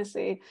life,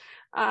 honestly.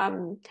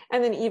 And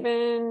then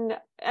even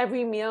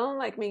every meal,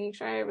 like making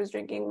sure I was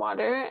drinking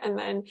water. And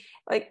then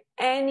like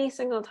any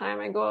single time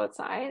I go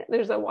outside,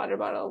 there's a water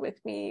bottle with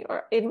me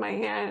or in my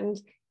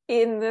hand,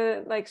 in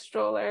the like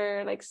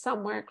stroller, like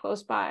somewhere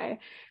close by,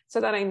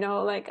 so that I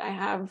know like I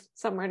have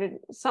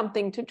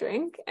something to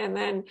drink. And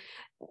then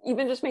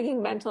even just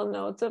making mental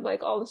notes of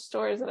like all the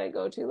stores that I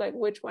go to, like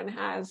which one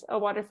has a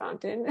water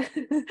fountain.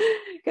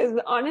 Because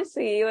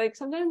honestly, like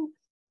sometimes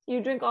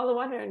you drink all the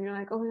water and you're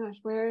like, oh my gosh,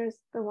 where's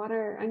the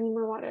water? I need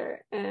more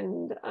water.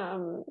 And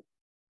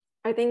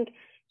I think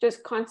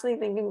just constantly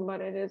thinking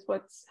about it is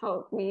what's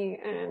helped me,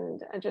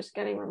 and just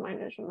getting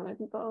reminders from other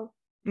people.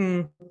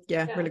 Yeah,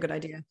 Yeah. really good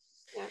idea.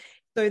 Yeah.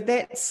 So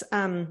that's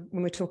when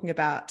we're talking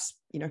about,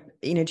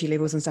 energy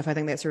levels and stuff, I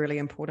think that's a really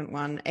important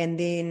one. And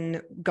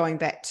then going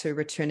back to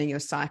returning your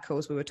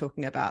cycles, we were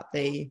talking about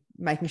the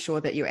making sure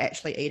that you're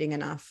actually eating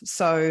enough.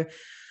 So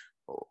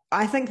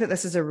I think that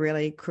this is a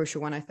really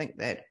crucial one. I think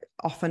that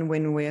often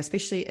when we're,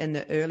 especially in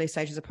the early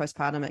stages of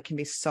postpartum, it can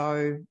be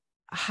so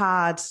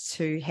hard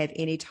to have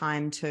any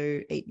time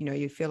to eat.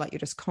 You feel like you're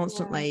just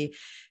constantly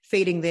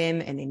feeding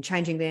them and then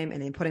changing them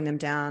and then putting them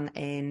down.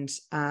 And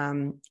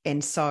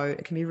so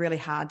it can be really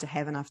hard to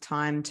have enough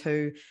time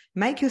to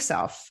make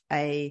yourself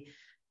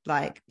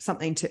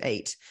something to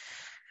eat.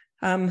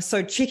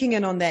 So checking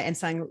in on that and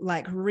saying,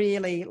 like,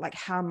 really, like,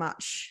 how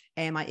much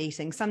am I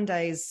eating? Some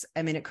days,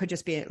 I mean, it could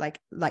just be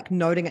like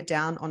noting it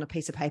down on a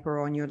piece of paper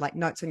or on your like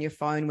notes on your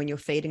phone when you're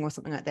feeding or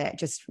something like that,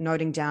 just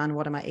noting down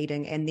what am I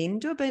eating, and then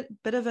do a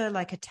bit of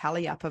a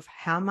tally up of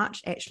how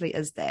much actually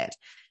is that,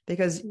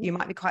 because you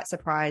might be quite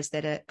surprised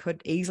that it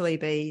could easily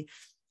be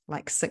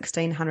like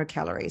 1,600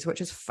 calories,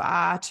 which is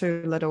far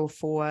too little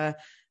for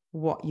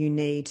what you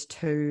need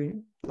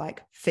to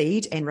like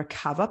feed and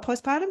recover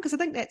postpartum. Because I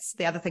think that's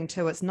the other thing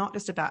too. It's not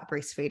just about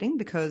breastfeeding,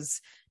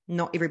 because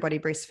not everybody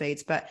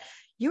breastfeeds, but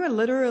you are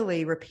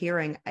literally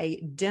repairing a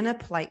dinner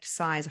plate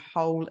size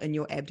hole in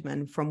your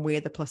abdomen from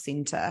where the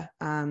placenta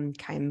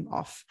came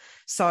off.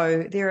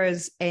 So there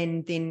is,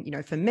 and then,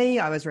 for me,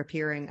 I was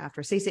repairing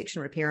after a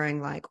C-section,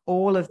 repairing like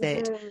all of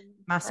that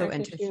muscle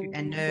and tissue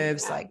and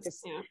nerves, like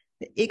this.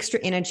 The extra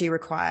energy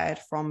required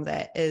from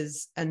that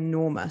is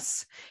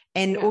enormous.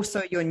 And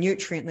also your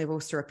nutrient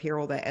levels to repair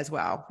all that as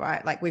well,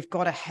 right? Like we've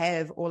got to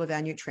have all of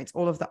our nutrients,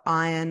 all of the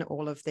iron,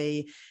 all of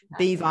the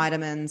B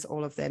vitamins,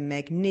 all of the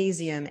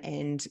magnesium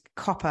and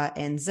copper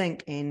and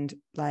zinc and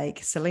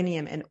like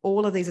selenium and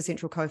all of these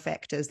essential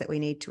cofactors that we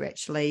need to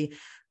actually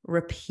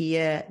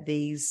repair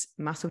these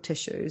muscle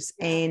tissues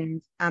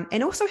and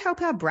also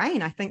help our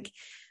brain. I think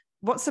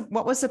what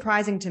was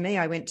surprising to me,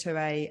 I went to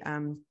a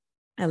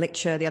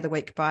lecture the other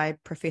week by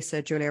Professor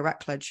Julia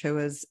Rutledge, who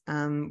is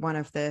one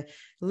of the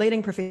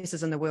leading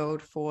professors in the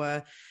world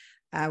for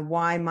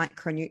why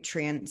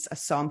micronutrients are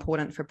so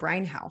important for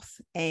brain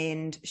health.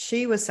 And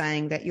she was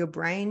saying that your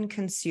brain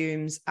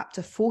consumes up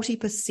to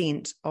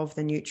 40% of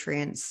the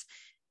nutrients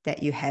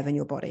that you have in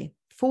your body,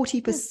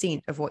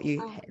 40% of what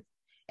you have.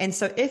 And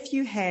so if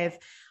you have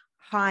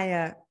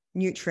higher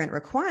nutrient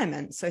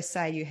requirements, so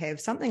say you have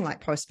something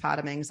like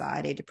postpartum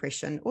anxiety,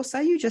 depression, or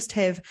say you just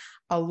have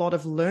a lot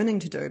of learning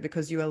to do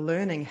because you are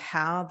learning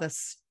how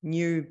this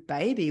new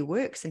baby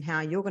works and how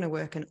you're going to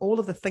work and all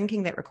of the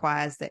thinking that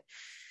requires that,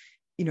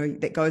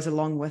 that goes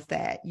along with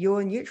that,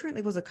 your nutrient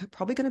levels are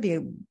probably going to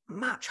be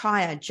much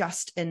higher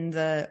just in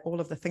all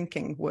of the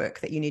thinking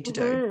work that you need to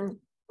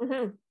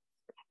do.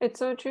 It's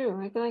so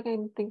true. I feel like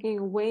I'm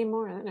thinking way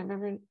more than I've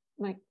ever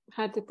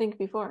had to think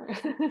before.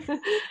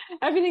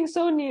 Everything's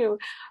so new.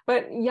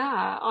 But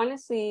yeah,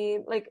 honestly,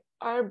 like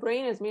our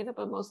brain is made up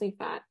of mostly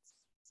fats,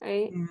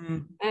 right?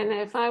 And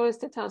if I was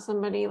to tell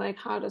somebody like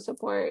how to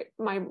support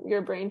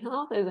your brain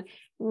health, is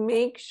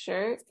make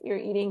sure you're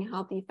eating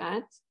healthy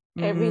fats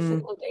every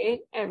single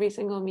day, every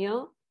single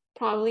meal,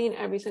 probably in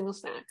every single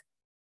snack.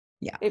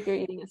 Yeah. If you're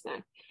eating a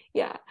snack.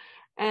 Yeah.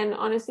 And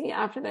honestly,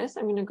 after this,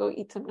 I'm going to go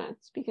eat some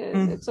nuts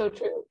because it's so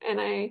true. And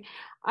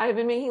I've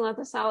been making lots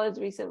of salads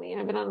recently.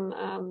 I've been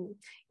on,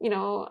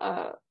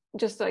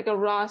 just like a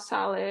raw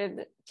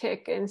salad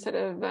kick instead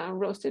of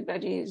roasted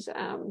veggies.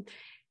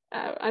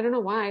 I don't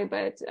know why,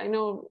 but I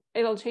know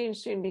it'll change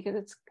soon because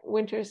it's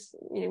winter's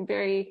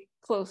very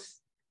close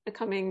to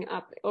coming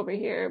up over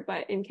here,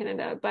 but in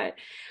Canada. But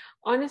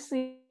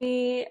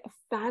honestly,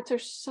 fats are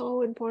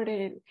so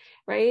important,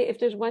 right? If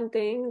there's one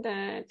thing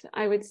that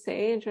I would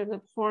say in terms of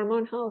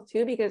hormone health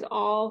too, because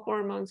all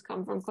hormones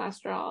come from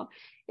cholesterol,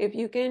 if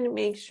you can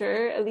make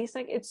sure, at least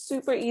like it's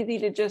super easy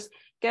to just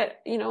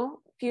get, a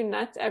few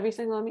nuts every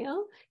single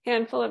meal,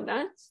 handful of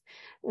nuts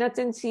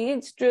and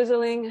seeds,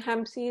 drizzling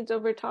hemp seeds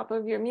over top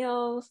of your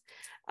meals.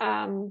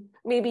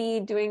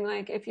 Maybe doing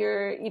like if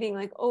you're eating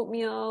like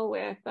oatmeal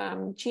with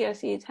chia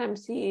seeds, hemp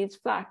seeds,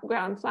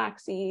 ground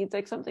flax seeds,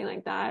 like something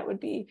like that would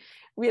be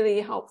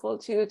really helpful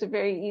too. It's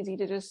very easy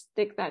to just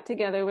stick that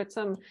together with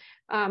some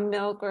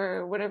milk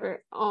or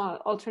whatever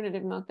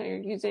alternative milk that you're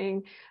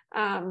using.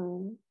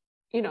 And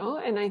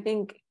I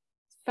think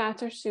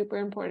fats are super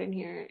important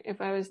here. If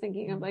I was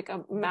thinking of like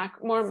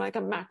more like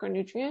a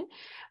macronutrient,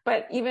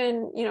 but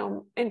even,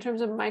 in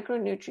terms of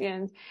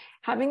micronutrients,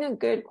 having a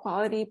good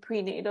quality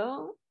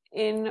prenatal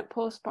in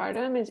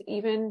postpartum is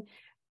even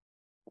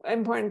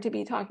important to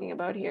be talking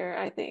about here.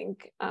 I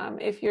think,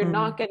 if you're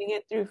not getting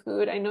it through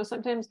food, I know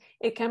sometimes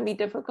it can be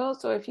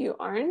difficult. So if you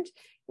aren't,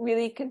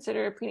 really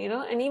consider a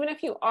prenatal. And even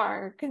if you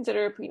are,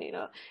 consider a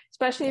prenatal,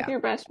 especially if you're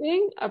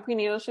breastfeeding, a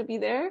prenatal should be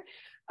there.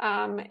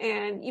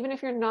 And even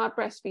if you're not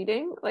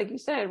breastfeeding, like you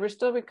said, we're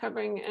still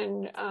recovering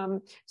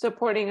and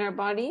supporting our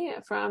body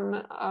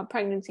from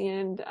pregnancy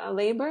and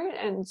labor.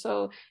 And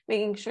so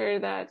making sure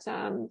that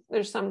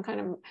there's some kind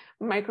of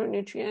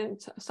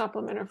micronutrient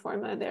supplement or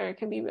formula there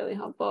can be really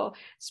helpful,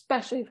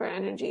 especially for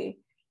energy,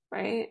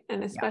 right?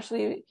 And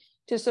especially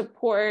to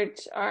support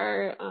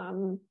our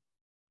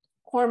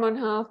hormone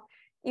health,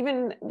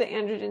 even the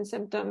androgen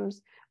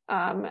symptoms,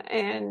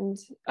 and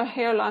a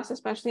hair loss,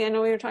 especially. I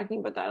know we were talking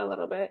about that a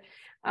little bit.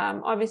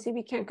 Obviously,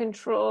 we can't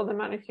control the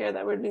amount of hair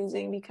that we're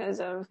losing because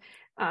of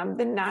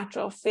the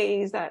natural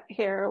phase that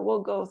hair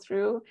will go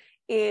through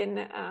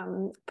in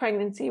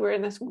pregnancy. We're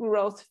in this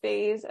growth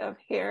phase of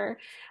hair.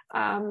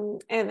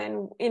 And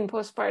then in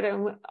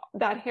postpartum,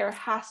 that hair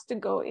has to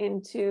go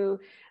into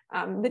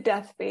the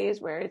death phase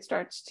where it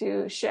starts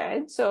to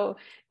shed. So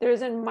there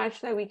isn't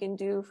much that we can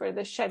do for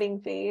the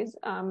shedding phase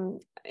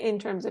in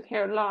terms of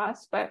hair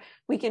loss, but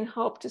we can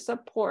help to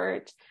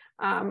support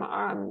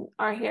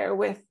our hair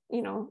with,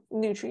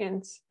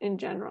 nutrients in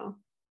general.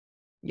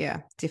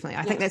 Yeah, definitely.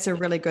 I think that's a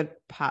really good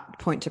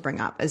point to bring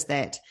up, is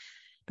that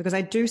because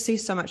I do see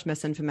so much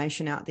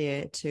misinformation out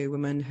there to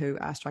women who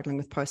are struggling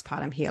with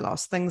postpartum hair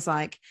loss, things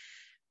like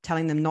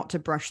telling them not to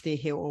brush their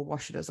hair or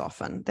wash it as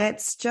often.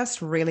 That's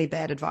just really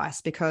bad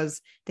advice,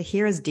 because the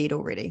hair is dead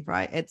already,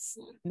 right? It's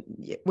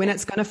when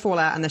it's going to fall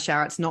out in the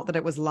shower, it's not that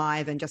it was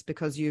live and just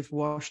because you've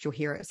washed your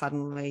hair, it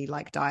suddenly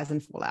like dies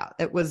and fall out.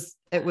 It was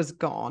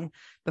gone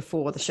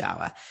before the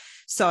shower.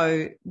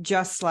 So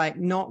just like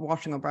not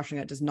washing or brushing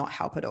it does not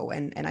help at all.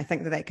 And I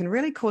think that can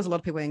really cause a lot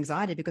of people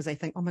anxiety, because they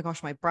think, oh my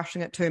gosh, am I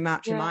brushing it too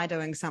much? Am I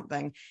doing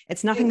something?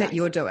 It's nothing that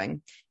you're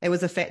doing. It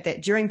was the fact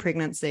that during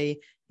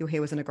pregnancy, your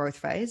hair was in a growth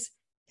phase.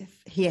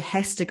 Hair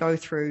has to go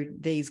through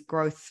these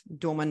growth,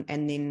 dormant,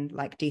 and then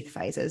like death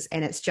phases.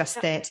 And it's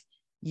just that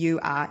you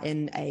are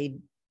in a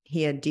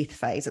hair death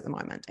phase at the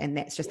moment. And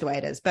that's just the way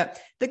it is. But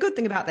the good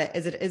thing about that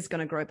is it is going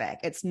to grow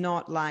back. It's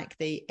not like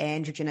the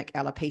androgenic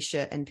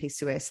alopecia and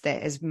PCOS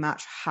that is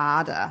much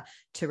harder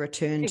to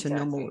return to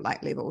normal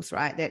like levels,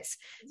 right? That's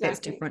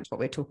different to what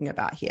we're talking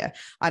about here.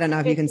 I don't know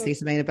if you can see,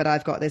 Samina, but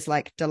I've got this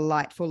like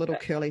delightful little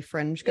curly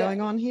fringe going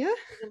on here.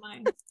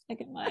 I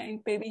get my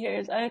baby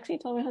hairs. I actually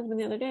told my husband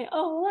the other day,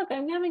 oh, look,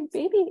 I'm getting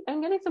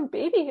some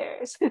baby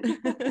hairs.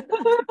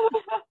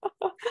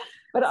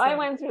 But I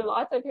went through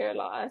lots of hair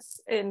loss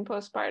in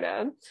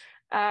postpartum.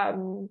 I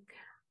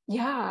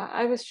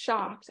was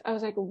shocked. I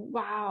was like,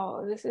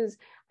 wow,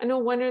 no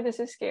wonder this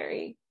is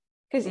scary.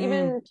 Because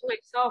even to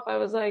myself, I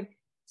was like,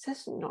 is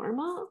this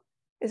normal?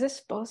 Is this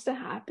supposed to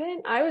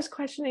happen? I was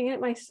questioning it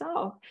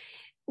myself.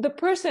 The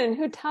person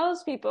who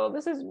tells people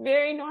this is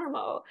very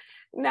normal,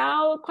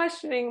 now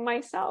questioning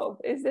myself,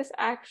 is this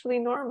actually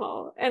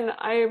normal? And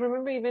I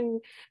remember even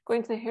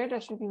going to the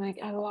hairdresser and being like,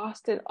 I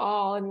lost it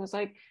all. And it was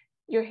like,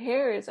 your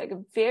hair is like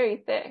very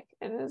thick,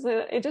 and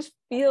it just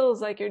feels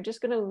like you're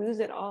just going to lose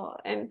it all.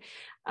 And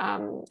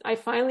I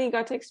finally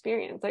got to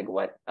experience like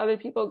what other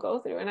people go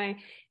through. And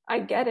I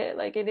get it.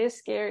 Like, it is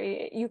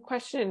scary. You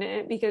question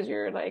it because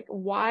you're like,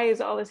 why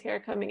is all this hair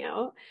coming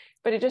out?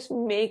 But it just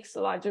makes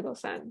logical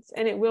sense.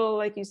 And it will,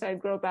 like you said,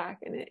 grow back,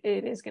 and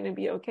it is going to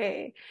be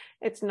okay.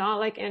 It's not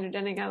like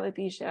androgenic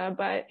alopecia,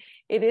 but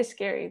it is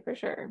scary for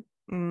sure.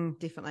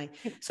 Definitely.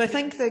 So I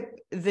think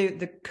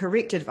the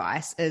correct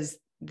advice is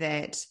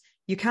that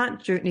you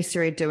can't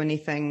necessarily do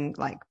anything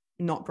like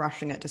not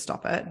brushing it to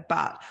stop it.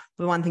 But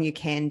the one thing you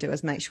can do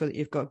is make sure that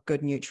you've got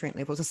good nutrient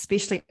levels,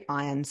 especially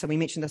iron. So we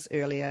mentioned this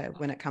earlier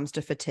when it comes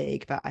to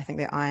fatigue, but I think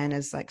that iron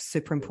is like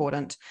super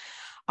important.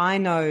 I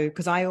know,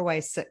 because I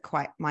always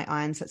my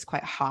iron sits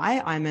quite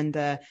high. I'm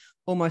in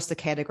almost the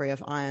category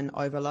of iron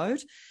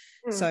overload.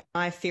 So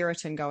my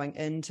ferritin going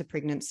into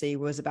pregnancy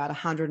was about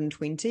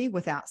 120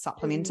 without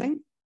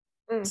supplementing.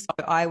 So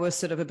I was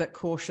sort of a bit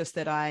cautious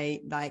that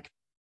I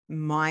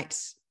might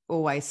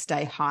always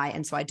stay high.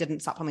 And so I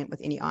didn't supplement with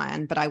any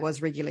iron, but I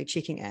was regularly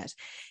checking it.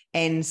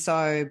 And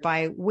so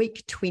by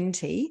week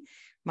 20,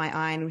 my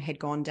ferritin had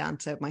gone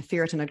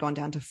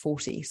down to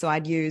 40. So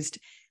I'd used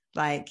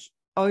like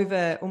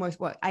over almost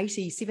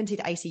 70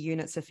 to 80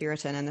 units of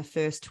ferritin in the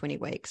first 20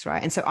 weeks,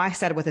 right? And so I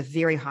started with a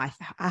very high,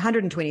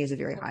 120 is a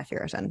very high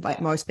ferritin. Like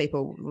most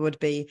people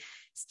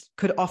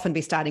could often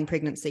be starting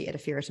pregnancy at a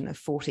ferritin of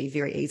 40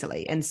 very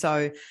easily. And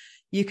so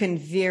you can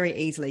very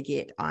easily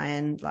get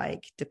iron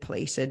like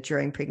depleted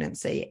during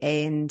pregnancy,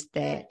 and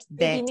that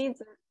baby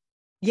needs it.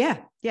 Yeah.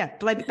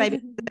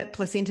 Baby,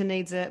 placenta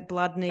needs it,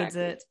 blood needs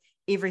it,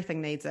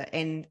 everything needs it,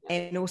 and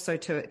also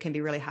too, it can be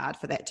really hard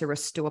for that to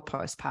restore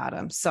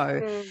postpartum.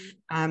 So,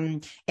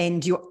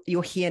 and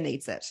your hair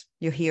needs it.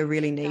 Your hair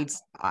really needs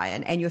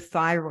iron, and your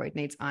thyroid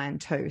needs iron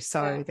too.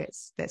 So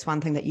that's one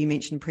thing that you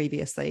mentioned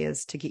previously,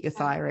 is to get your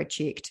thyroid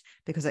checked,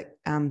 because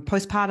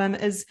postpartum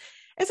is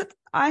it?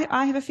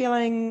 I have a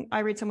feeling,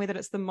 I read somewhere that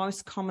it's the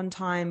most common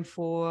time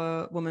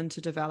for women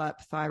to develop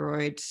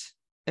thyroid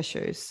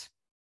issues.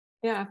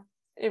 Yeah,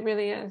 it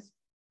really is.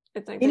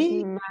 It's like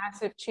this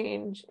massive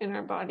change in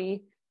our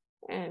body,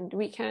 and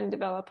we can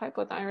develop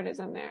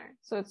hypothyroidism there.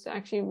 So it's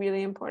actually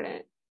really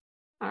important.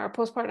 or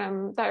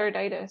postpartum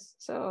thyroiditis.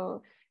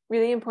 So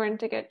really important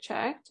to get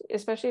checked,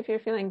 especially if you're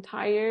feeling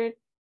tired,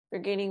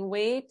 you're gaining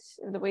weight,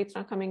 if the weight's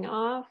not coming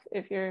off,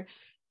 if you're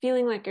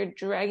feeling like you're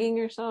dragging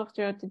yourself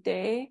throughout the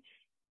day.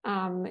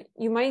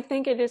 You might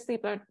think it is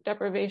sleep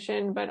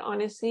deprivation, but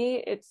honestly,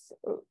 it's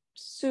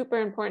super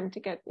important to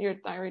get your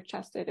thyroid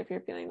tested if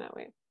you're feeling that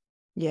way.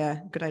 Yeah,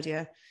 good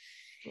idea.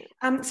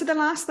 So the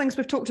last things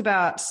we've talked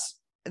about,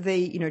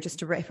 just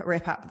to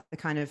wrap up the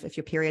kind of, if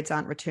your periods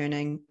aren't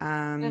returning,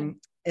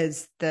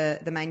 is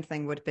the main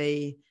thing would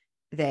be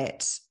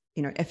that,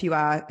 if you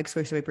are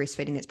exclusively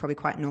breastfeeding, that's probably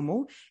quite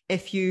normal.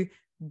 If you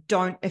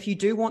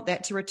do want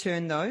that to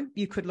return though,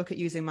 you could look at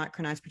using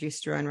micronized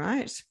progesterone,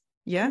 right?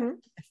 Yeah.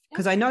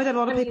 Because I know that a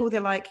lot of people,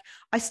 they're like,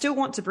 I still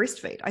want to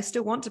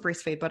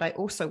breastfeed, but I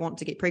also want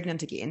to get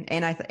pregnant again.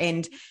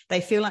 And they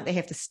feel like they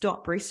have to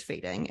stop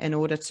breastfeeding in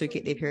order to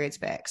get their periods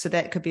back. So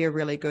that could be a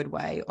really good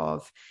way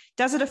of,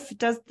 does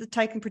the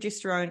taking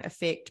progesterone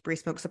affect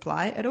breast milk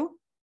supply at all?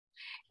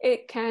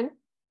 It can.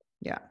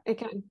 Yeah. It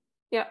can.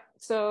 Yeah.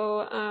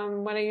 So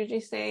what I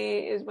usually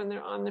say is when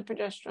they're on the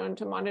progesterone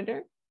to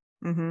monitor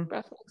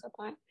breast milk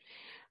supply,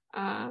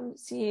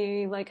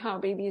 see like how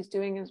baby is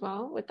doing as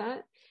well with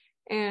that.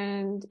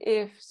 And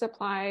if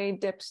supply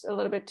dips a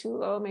little bit too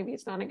low, maybe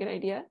it's not a good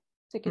idea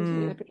to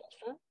continue the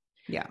progesterone.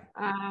 Yeah.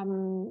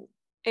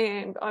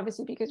 And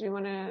obviously because we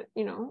want to,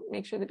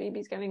 make sure the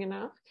baby's getting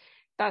enough,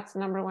 that's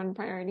number one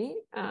priority.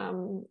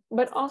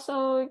 But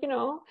also,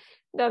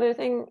 the other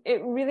thing,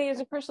 it really is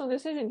a personal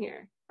decision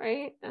here,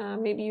 right?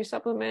 Maybe you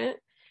supplement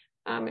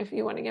if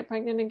you want to get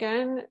pregnant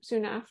again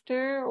soon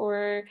after,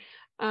 or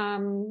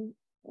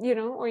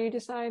you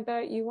decide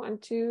that you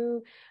want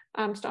to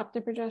stop the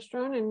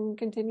progesterone and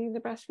continue the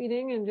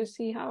breastfeeding and just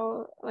see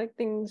how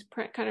things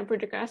kind of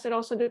progress. It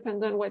also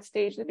depends on what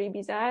stage the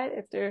baby's at,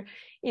 if they're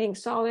eating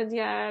solids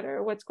yet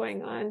or what's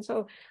going on.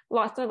 So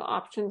lots of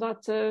options,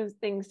 lots of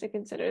things to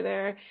consider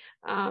there.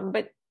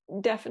 But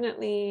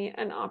definitely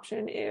an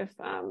option if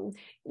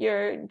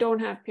you don't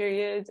have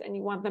periods and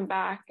you want them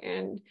back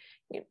and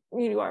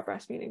you are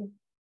breastfeeding.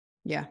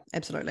 Yeah,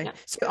 absolutely. Yeah.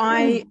 So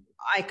I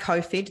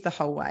co-fed the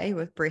whole way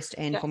with breast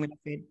and formula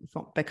fed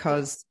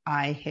because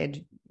I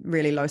had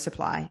really low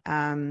supply.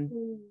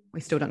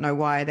 We still don't know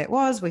why that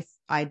was.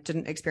 I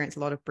didn't experience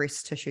a lot of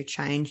breast tissue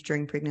change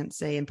during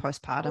pregnancy and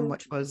postpartum,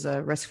 which was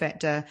a risk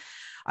factor.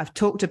 I've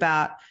talked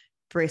about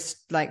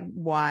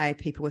why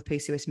people with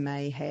PCOS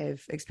may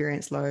have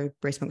experienced low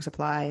breast milk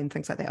supply and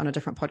things like that on a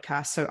different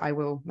podcast. So I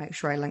will make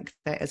sure I link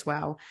that as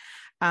well.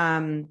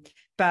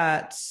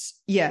 But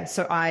yeah,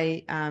 so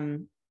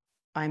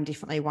I'm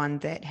definitely one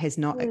that has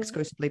not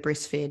exclusively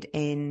breastfed,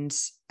 and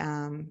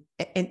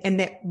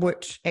that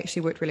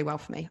actually worked really well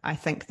for me. I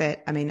think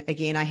that,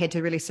 again, I had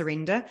to really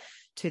surrender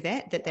to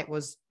that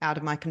was out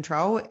of my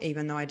control,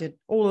 even though I did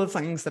all the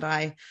things that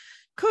I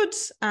could.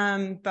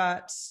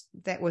 But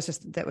that was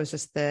just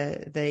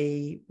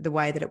the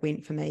way that it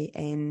went for me.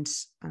 And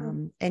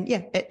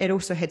yeah, it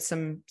also had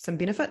some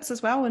benefits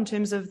as well in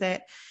terms of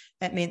that.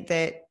 It meant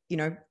that,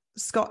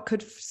 Scott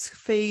could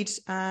feed,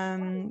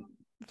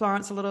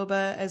 Florence a little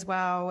bit as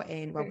well,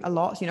 and a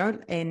lot,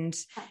 and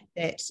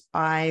that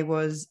I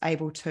was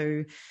able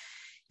to,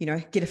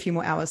 get a few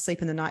more hours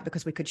sleep in the night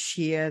because we could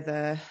share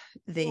the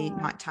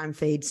nighttime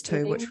feeds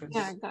too, which was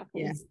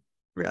exactly.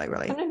 Really,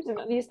 really. Sometimes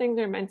these things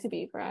are meant to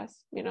be for us,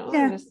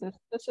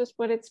 that's just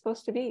what it's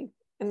supposed to be,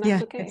 and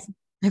that's okay.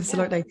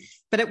 Absolutely. Yeah.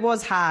 But it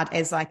was hard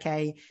as a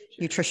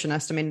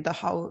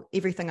nutritionist.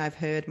 Everything I've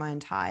heard my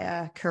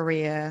entire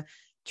career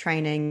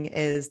training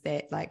is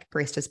that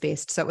breast is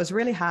best. So it was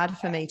really hard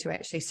for me to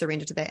actually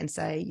surrender to that and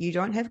say, you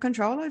don't have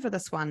control over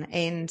this one,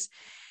 and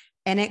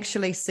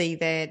actually see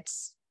that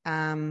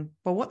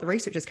what the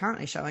research is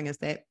currently showing is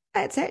that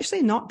it's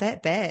actually not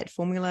that bad.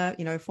 Formula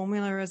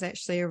is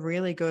actually a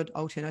really good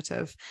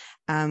alternative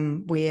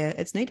where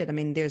it's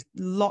needed. There's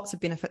lots of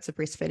benefits of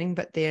breastfeeding,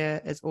 but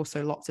there is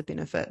also lots of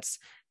benefits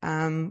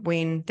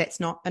when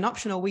that's not an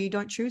option, or we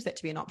don't choose that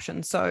to be an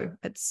option. So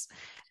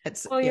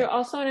you're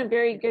also in a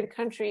very good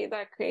country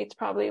that creates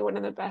probably one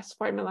of the best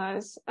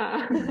formulas,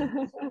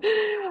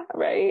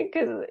 right?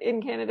 Because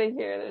in Canada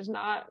here, there's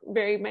not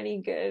very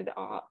many good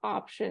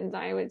options,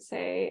 I would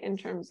say, in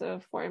terms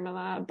of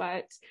formula.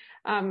 But,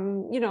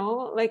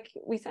 like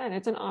we said,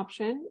 it's an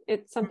option.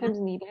 It's sometimes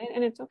needed,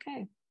 and it's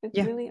okay. It's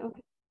really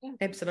okay. Yeah.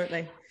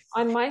 Absolutely.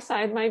 On my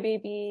side, my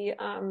baby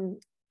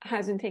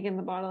hasn't taken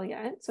the bottle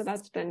yet, so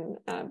that's been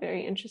a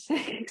very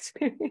interesting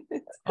experience.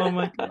 Oh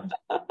my God.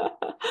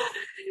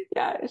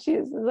 Yeah,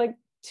 she's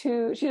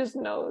she just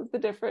knows the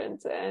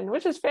difference, and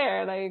which is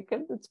fair.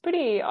 It's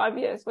pretty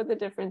obvious what the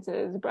difference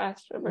is,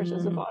 breast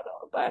versus a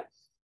bottle. But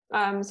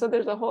so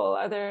there's a whole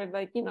other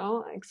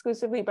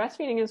exclusively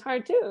breastfeeding is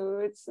hard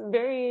too.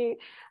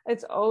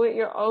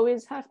 You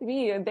always have to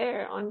be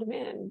there on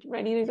demand,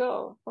 ready to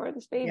go for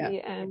this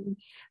baby. Yeah. And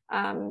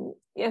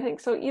I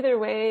think so either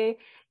way,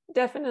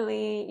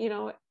 definitely,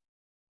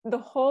 the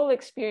whole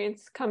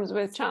experience comes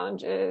with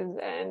challenges.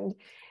 And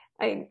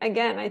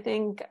I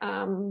think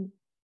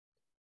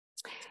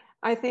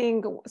I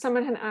think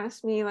someone had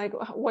asked me, like,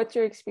 what's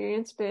your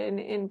experience been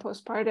in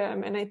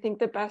postpartum? And I think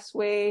the best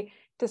way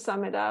to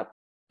sum it up,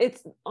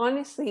 it's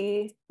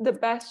honestly the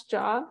best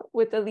job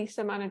with the least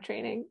amount of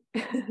training.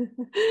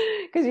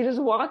 Because you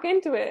just walk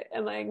into it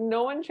and like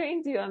no one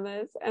trains you on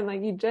this, and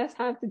like you just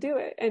have to do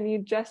it and you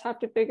just have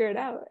to figure it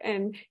out.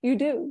 And you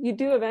do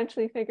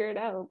eventually figure it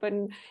out. But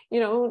we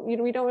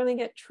don't really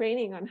get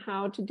training on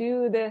how to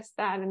do this,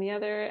 that, and the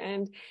other.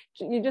 And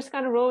you just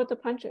kind of roll with the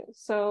punches.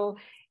 So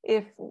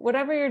if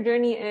whatever your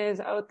journey is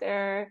out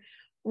there,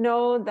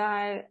 know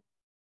that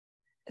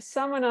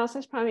someone else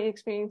is probably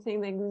experiencing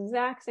the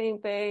exact same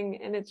thing,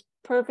 and it's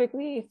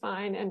perfectly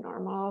fine and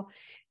normal,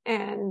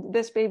 and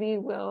this baby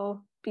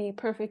will be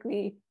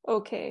perfectly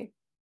okay.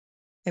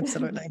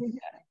 Absolutely.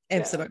 Yeah.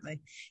 Absolutely.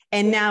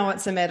 And now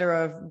it's a matter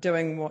of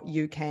doing what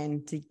you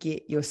can to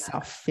get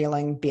yourself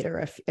feeling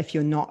better if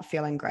you're not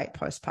feeling great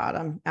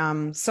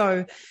postpartum.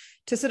 So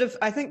to sort of,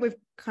 I think we've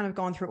kind of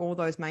gone through all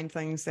those main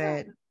things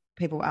that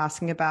people were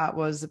asking about,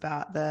 was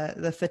about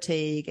the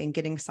fatigue and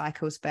getting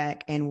cycles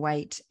back and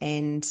weight,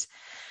 and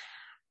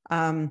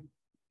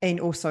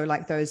also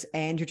like those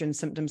androgen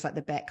symptoms like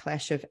the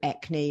backlash of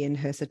acne and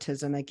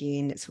hirsutism.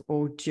 Again, it's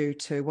all due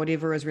to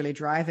whatever is really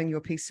driving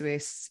your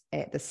PCOS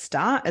at the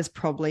start has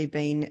probably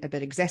been a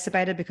bit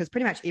exacerbated, because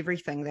pretty much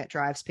everything that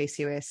drives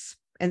PCOS,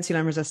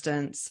 insulin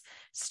resistance,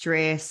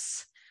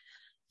 stress,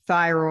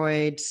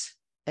 thyroid,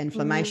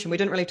 inflammation. We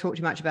didn't really talk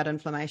too much about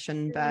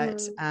inflammation,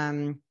 but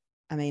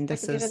I mean,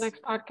 this is the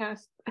next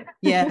podcast.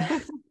 Yeah,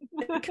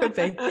 it could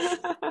be.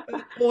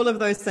 All of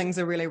those things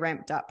are really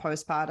ramped up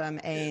postpartum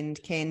and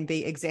can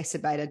be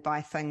exacerbated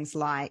by things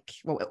like,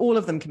 well, all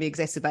of them can be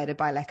exacerbated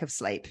by lack of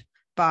sleep,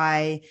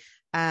 by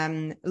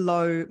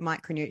low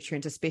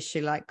micronutrients,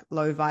 especially like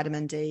low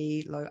vitamin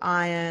D, low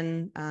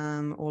iron,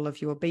 all of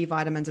your B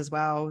vitamins as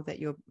well that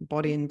your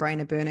body and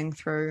brain are burning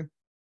through,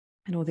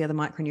 and all the other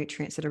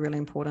micronutrients that are really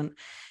important.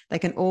 They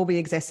can all be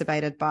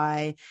exacerbated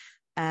by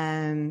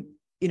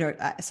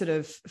sort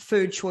of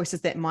food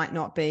choices that might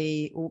not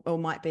be or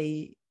might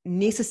be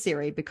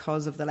necessary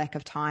because of the lack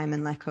of time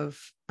and lack of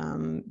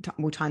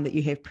time that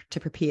you have to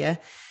prepare,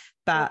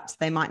 but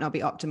they might not be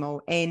optimal,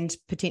 and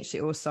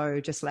potentially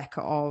also just lack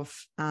of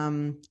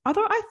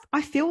although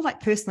I feel like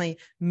personally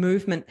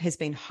movement has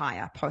been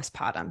higher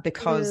postpartum,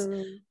 because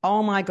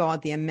oh my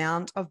God, the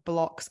amount of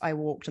blocks I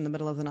walked in the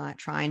middle of the night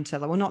trying to,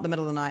 well, not the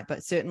middle of the night,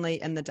 but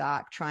certainly in the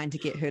dark trying to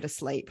get her to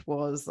sleep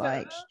was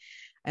like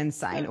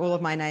insane. All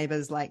of my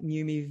neighbors like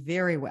knew me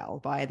very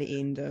well by the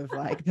end of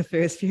like the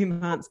first few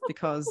months,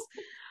 because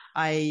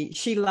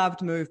she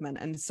loved movement,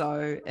 and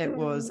so it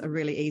was a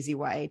really easy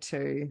way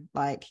to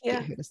like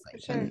get her to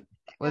sleep. Sure. And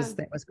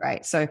that was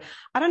great. So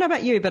I don't know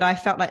about you, but I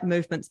felt like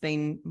movement's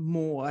been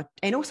more,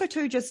 and also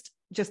too just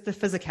the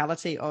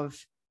physicality of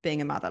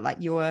being a mother, like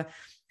you're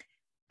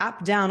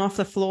up, down, off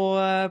the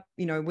floor,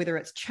 whether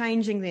it's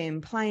changing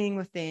them, playing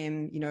with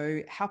them,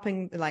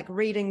 helping, like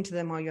reading to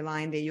them while you're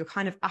lying there, you're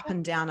kind of up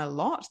and down a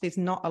lot. There's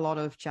not a lot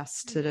of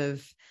just sort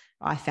of,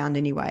 I found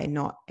anyway,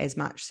 not as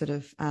much sort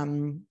of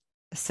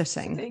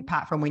sitting,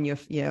 apart from when you're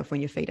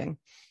feeding.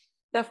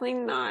 Definitely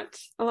not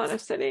a lot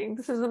of sitting.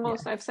 This is the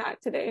most I've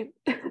sat today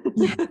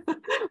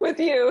with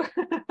you.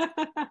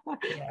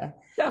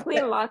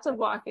 Definitely lots of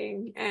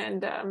walking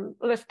and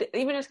lifting,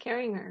 even just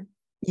carrying her.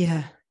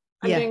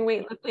 I'm doing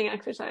weightlifting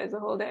exercise the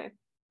whole day.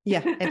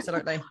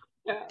 Absolutely.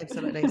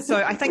 Absolutely. So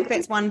I think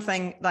that's one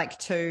thing, like,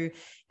 to,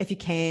 if you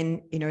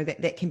can,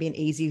 that can be an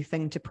easy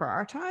thing to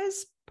prioritize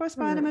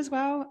postpartum as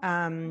well.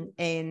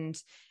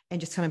 And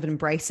just kind of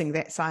embracing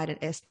that side,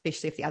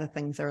 especially if the other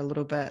things are a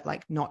little bit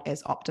like not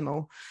as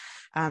optimal.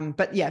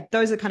 But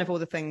those are kind of all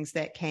the things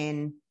that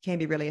can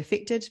be really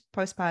affected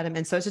postpartum.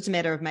 And so it's just a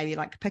matter of maybe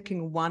like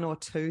picking one or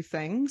two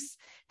things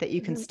that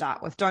you can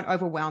start with. Don't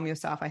overwhelm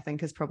yourself, I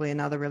think, is probably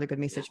another really good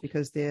message,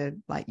 because they're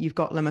like, you've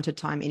got limited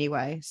time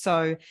anyway.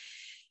 So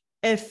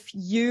if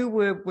you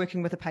were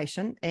working with a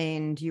patient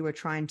and you were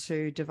trying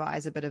to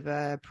devise a bit of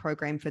a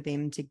program for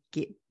them to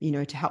get,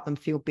 to help them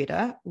feel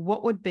better,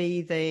 what would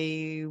be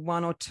the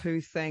one or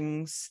two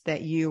things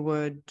that you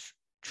would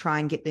try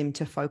and get them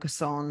to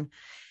focus on?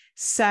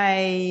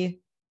 Say,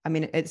 I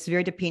mean, it's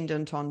very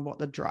dependent on what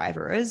the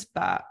driver is,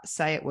 but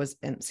say it was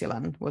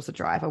insulin was the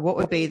driver. What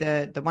would be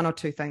the one or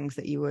two things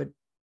that you would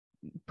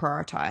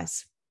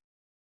prioritize?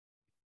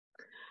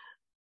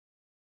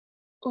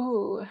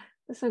 Oh,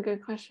 that's a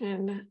good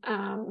question.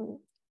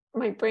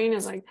 My brain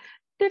is like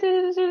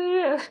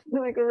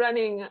like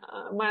running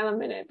a mile a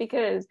minute,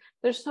 because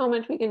there's so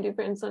much we can do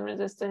for insulin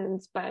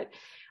resistance. But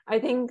I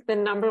think the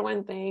number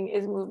one thing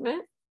is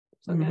movement.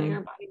 So getting our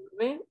body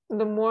moving.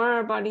 The more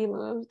our body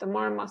moves, the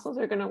more our muscles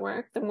are going to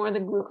work, the more the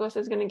glucose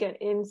is going to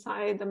get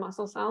inside the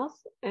muscle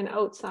cells and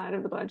outside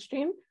of the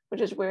bloodstream, which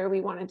is where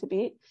we want it to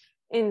be.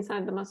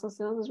 Inside the muscle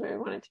cells is where we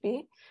want it to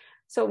be.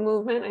 So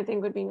movement, I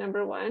think, would be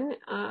number one.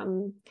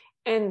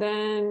 And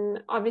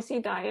then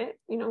obviously diet.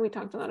 We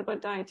talked a lot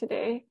about diet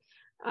today.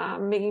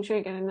 Making sure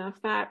you get enough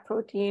fat,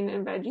 protein,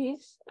 and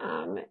veggies.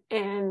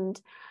 And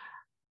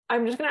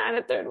I'm just going to add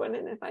a third one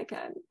in if I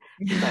can.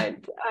 But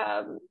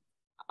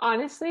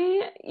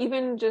honestly,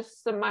 even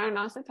just some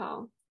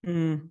minoxidil,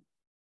 Mm.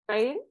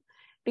 right?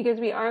 Because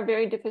we are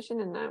very deficient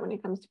in that when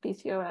it comes to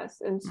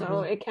PCOS. And so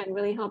Mm-hmm. it can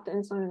really help the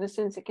insulin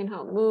resistance. It can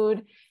help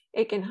mood.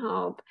 It can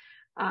help,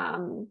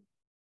 um,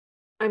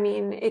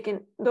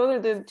 those are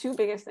the two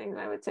biggest things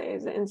I would say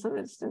is the insulin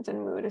resistance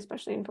and mood,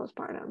 especially in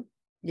postpartum.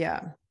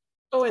 Yeah.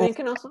 Oh, and Or, it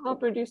can also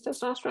help reduce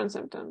testosterone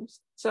symptoms.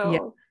 yeah.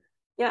 So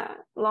yeah,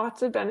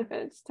 lots of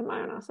benefits to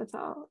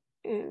minoxidil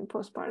in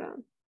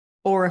postpartum.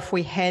 Or if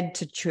we had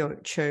to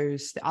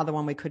choose, the other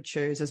one we could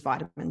choose is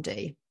vitamin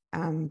D,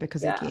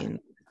 because Yeah. again,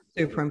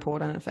 super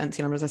important for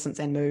insulin resistance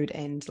and mood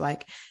and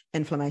like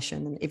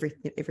inflammation and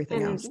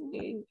everything else.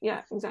 Energy. Yeah,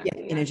 Yeah, exactly.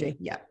 Yeah. energy.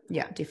 Yeah,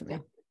 Yeah.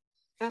 definitely.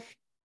 Yeah.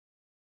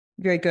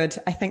 Very good.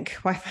 I think,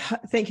 well,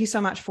 thank you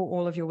so much for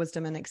all of your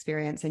wisdom and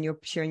experience and your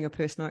sharing your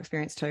personal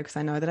experience too, because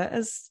I know that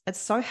it's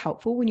so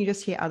helpful when you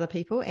just hear other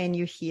people and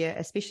you hear,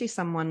 especially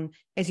someone,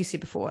 as you said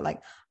before,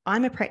 like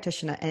I'm a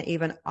practitioner and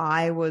even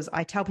I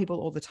tell people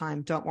all the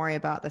time, don't worry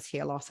about this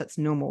hair loss, it's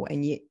normal.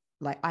 And yet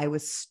like I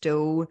was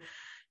still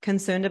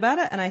concerned about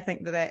it. And I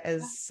think that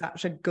is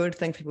such a good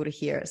thing for people to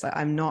hear. It's like,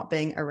 I'm not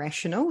being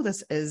irrational.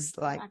 This is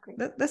like, Exactly.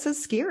 this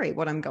is scary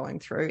what I'm going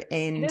through.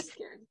 It is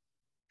scary.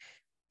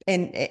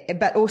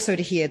 But also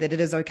to hear that it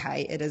is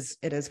okay, it is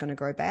going to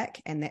grow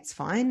back and that's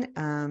fine,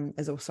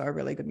 is also a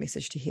really good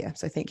message to hear.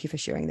 So thank you for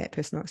sharing that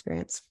personal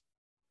experience.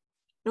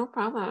 No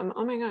problem.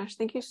 Oh my gosh,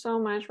 thank you so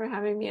much for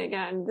having me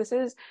again. This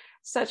is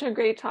such a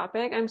great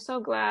topic. I'm so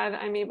glad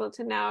I'm able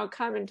to now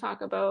come and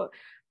talk about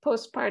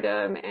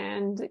postpartum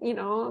and,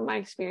 my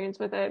experience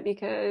with it,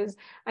 because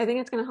I think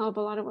it's going to help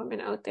a lot of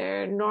women out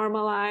there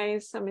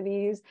normalize some of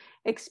these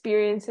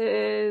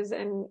experiences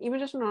and even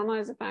just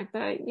normalize the fact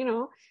that,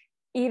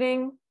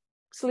 eating,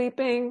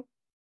 sleeping,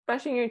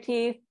 brushing your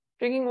teeth,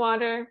 drinking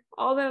water,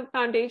 all the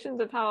foundations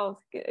of health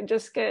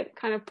just get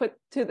kind of put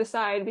to the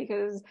side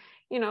because,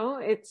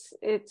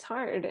 it's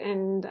hard.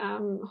 And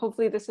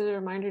hopefully this is a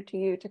reminder to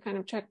you to kind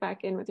of check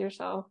back in with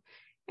yourself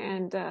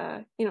and,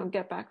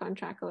 get back on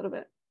track a little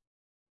bit.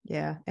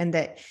 Yeah. And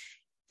that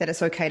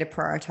it's okay to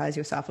prioritize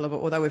yourself a little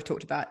bit, although we've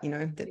talked about,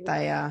 that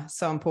they are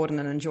so important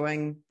and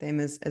enjoying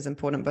them is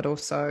important, but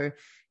also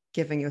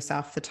giving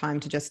yourself the time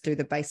to just do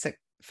the basic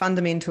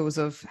fundamentals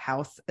of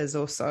health is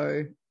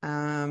also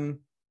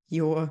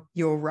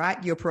your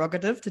right, your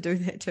prerogative to do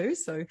that too.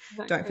 So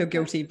don't feel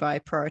guilty by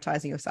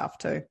prioritizing yourself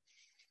too.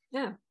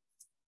 Yeah.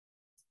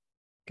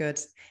 Good.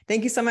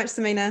 Thank you so much,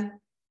 Samina.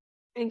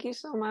 Thank you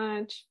so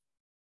much.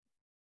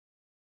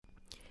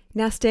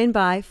 Now stand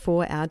by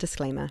for our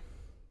disclaimer.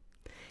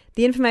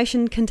 The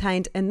information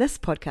contained in this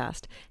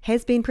podcast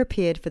has been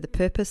prepared for the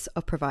purpose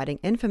of providing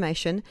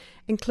information,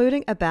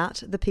 including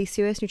about the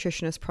PCOS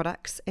nutritionist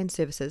products and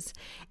services,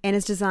 and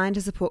is designed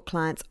to support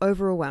clients'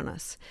 overall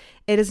wellness.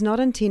 It is not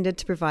intended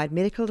to provide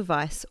medical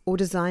advice or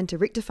designed to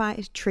rectify,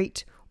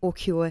 treat, or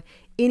cure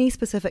any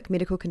specific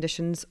medical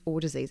conditions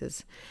or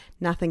diseases.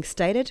 Nothing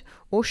stated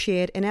or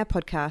shared in our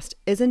podcast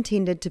is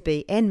intended to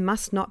be and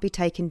must not be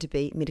taken to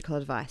be medical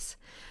advice.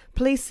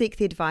 Please seek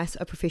the advice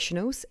of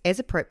professionals as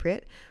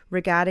appropriate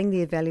regarding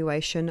the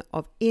evaluation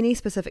of any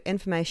specific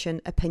information,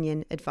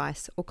 opinion,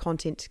 advice, or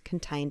content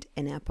contained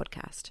in our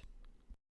podcast.